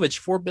salvage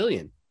 4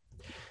 billion.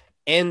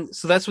 And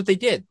so that's what they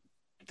did.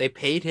 They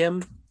paid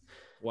him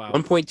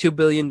 $1.2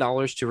 billion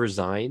to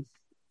resign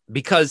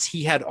because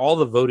he had all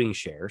the voting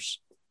shares.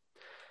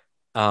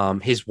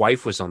 His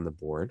wife was on the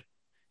board.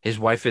 His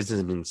wife is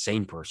an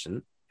insane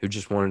person who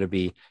just wanted to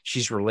be,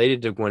 she's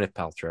related to Gwyneth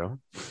Paltrow.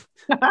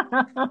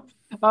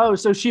 Oh,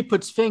 so she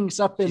puts things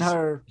up in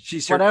her.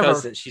 She's her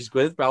cousin. She's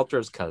Gwyneth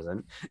Paltrow's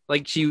cousin.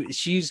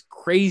 She's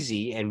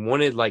crazy and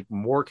wanted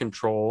more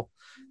control.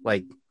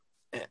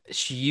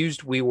 She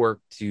used WeWork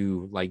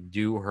to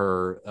do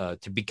her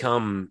to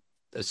become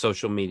a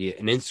social media,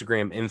 an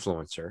Instagram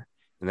influencer,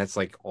 and that's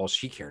all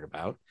she cared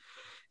about.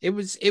 I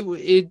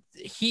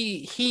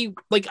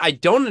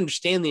don't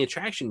understand the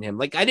attraction to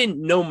him. I didn't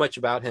know much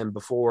about him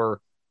before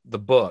the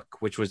book,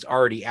 which was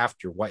already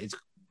after what it's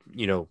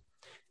 $1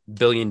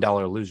 billion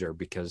loser,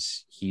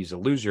 because he's a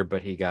loser,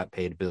 but he got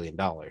paid $1 billion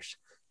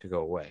to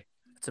go away.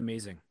 That's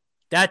amazing.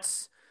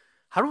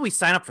 How do we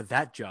sign up for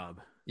that job?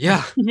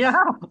 Yeah. Yeah,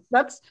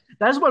 that's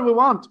what we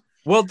want.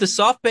 Well, the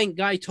SoftBank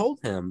guy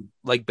told him,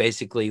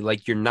 basically,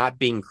 you're not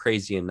being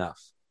crazy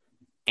enough.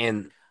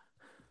 And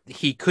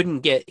he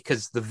couldn't get,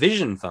 because the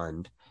Vision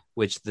Fund,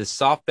 which the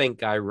SoftBank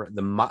guy,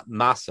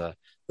 Masa,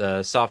 the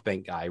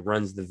SoftBank guy,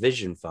 runs the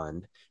Vision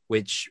Fund,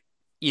 which,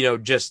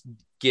 just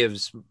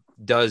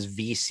does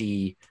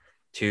VC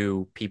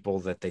to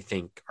people that they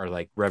think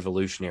are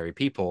revolutionary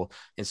people.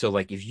 And so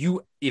if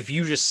you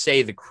just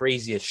say the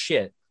craziest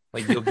shit,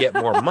 you'll get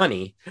more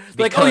money.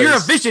 Because, you're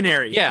a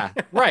visionary. Yeah,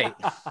 right.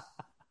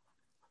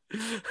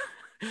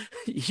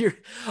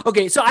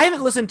 Okay, so I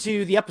haven't listened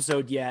to the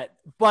episode yet,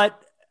 but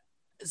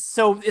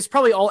so it's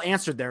probably all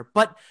answered there.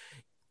 But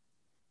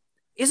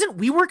isn't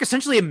WeWork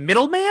essentially a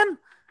middleman?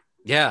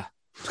 Yeah.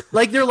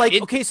 They're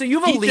okay, so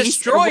you have a lease.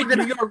 Destroyed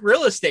New York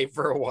real estate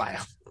for a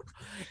while.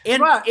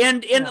 And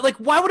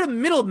why would a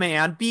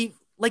middleman be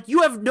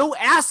you have no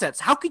assets?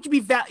 How could you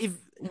be valued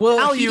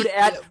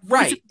at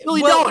 $1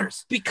 billion?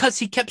 Because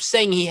he kept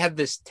saying he had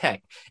this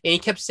tech, and he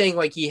kept saying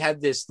he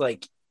had this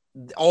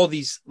all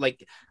these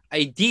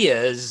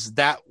ideas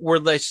that were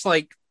just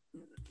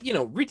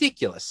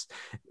ridiculous.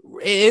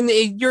 And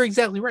you're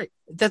exactly right.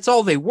 That's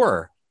all they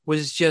were,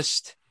 was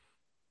just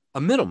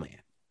a middleman.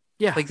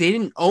 Yeah. They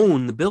didn't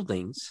own the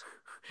buildings.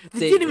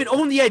 They didn't even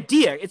own the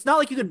idea. It's not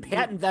like you can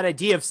patent that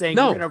idea of saying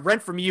we're going to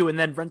rent from you and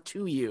then rent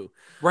to you.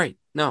 Right.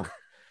 No.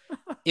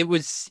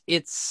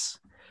 It's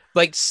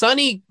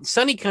Sonny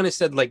kind of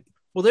said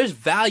well, there's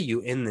value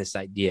in this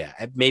idea.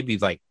 Maybe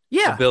 $1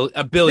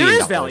 billion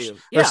there is value.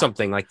 Or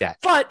something like that.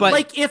 But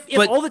if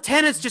all the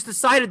tenants just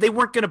decided they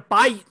weren't going to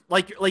buy,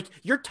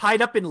 you're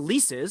tied up in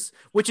leases,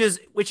 which is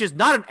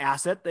not an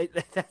asset.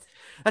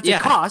 That's a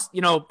cost.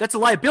 That's a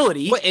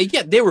liability. Well,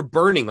 yeah, they were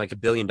burning $1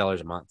 billion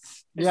a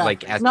month. Yeah.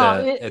 At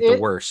the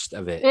worst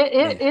of it.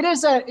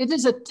 It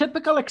is a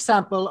typical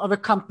example of a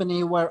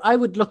company where I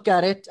would look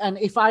at it, and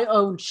if I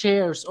own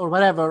shares or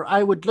whatever,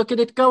 I would look at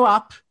it go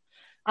up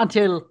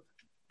until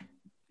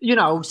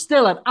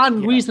still an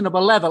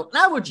unreasonable level. And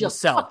I would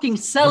just fucking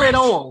sell it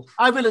all.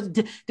 I will.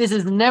 This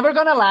is never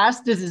going to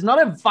last. This is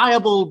not a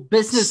viable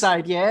business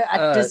idea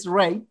at this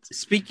rate.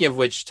 Speaking of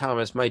which,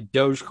 Thomas, my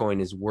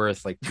Dogecoin is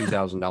worth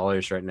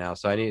 $2,000 right now.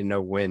 So I need to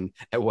know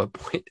at what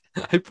point.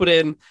 I put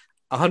in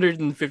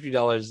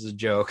 $150 as a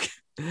joke.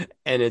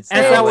 And it's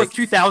now worth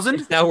 2,000?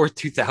 It's now worth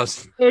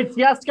 2,000. It's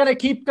just going to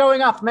keep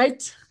going up,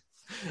 mate.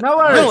 No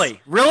worries.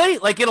 Really?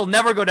 It'll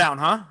never go down,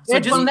 huh? So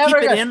it just will never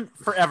keep it in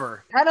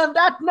forever. And on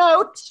that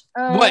note,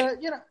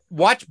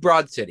 watch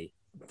Broad City,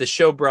 the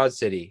show Broad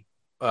City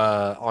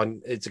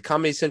it's a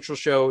Comedy Central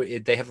show.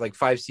 They have like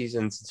 5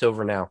 seasons. It's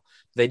over now.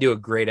 They do a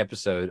great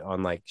episode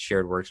on like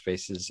shared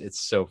workspaces. It's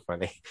so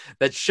funny.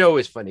 That show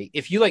is funny.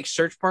 If you like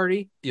Search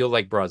Party, you'll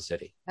like Broad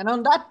City. And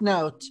on that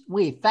note,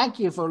 we thank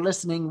you for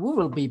listening. We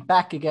will be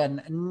back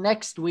again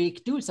next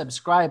week. Do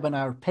subscribe on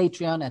our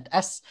Patreon at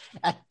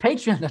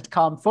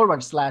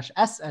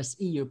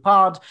patreon.com/SSEU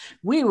pod.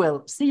 We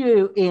will see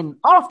you in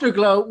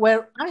Afterglow,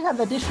 where I have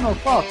additional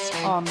thoughts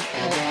on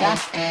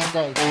Daft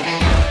today.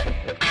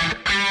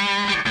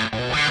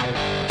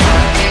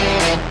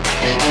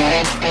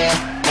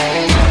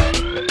 Thank you.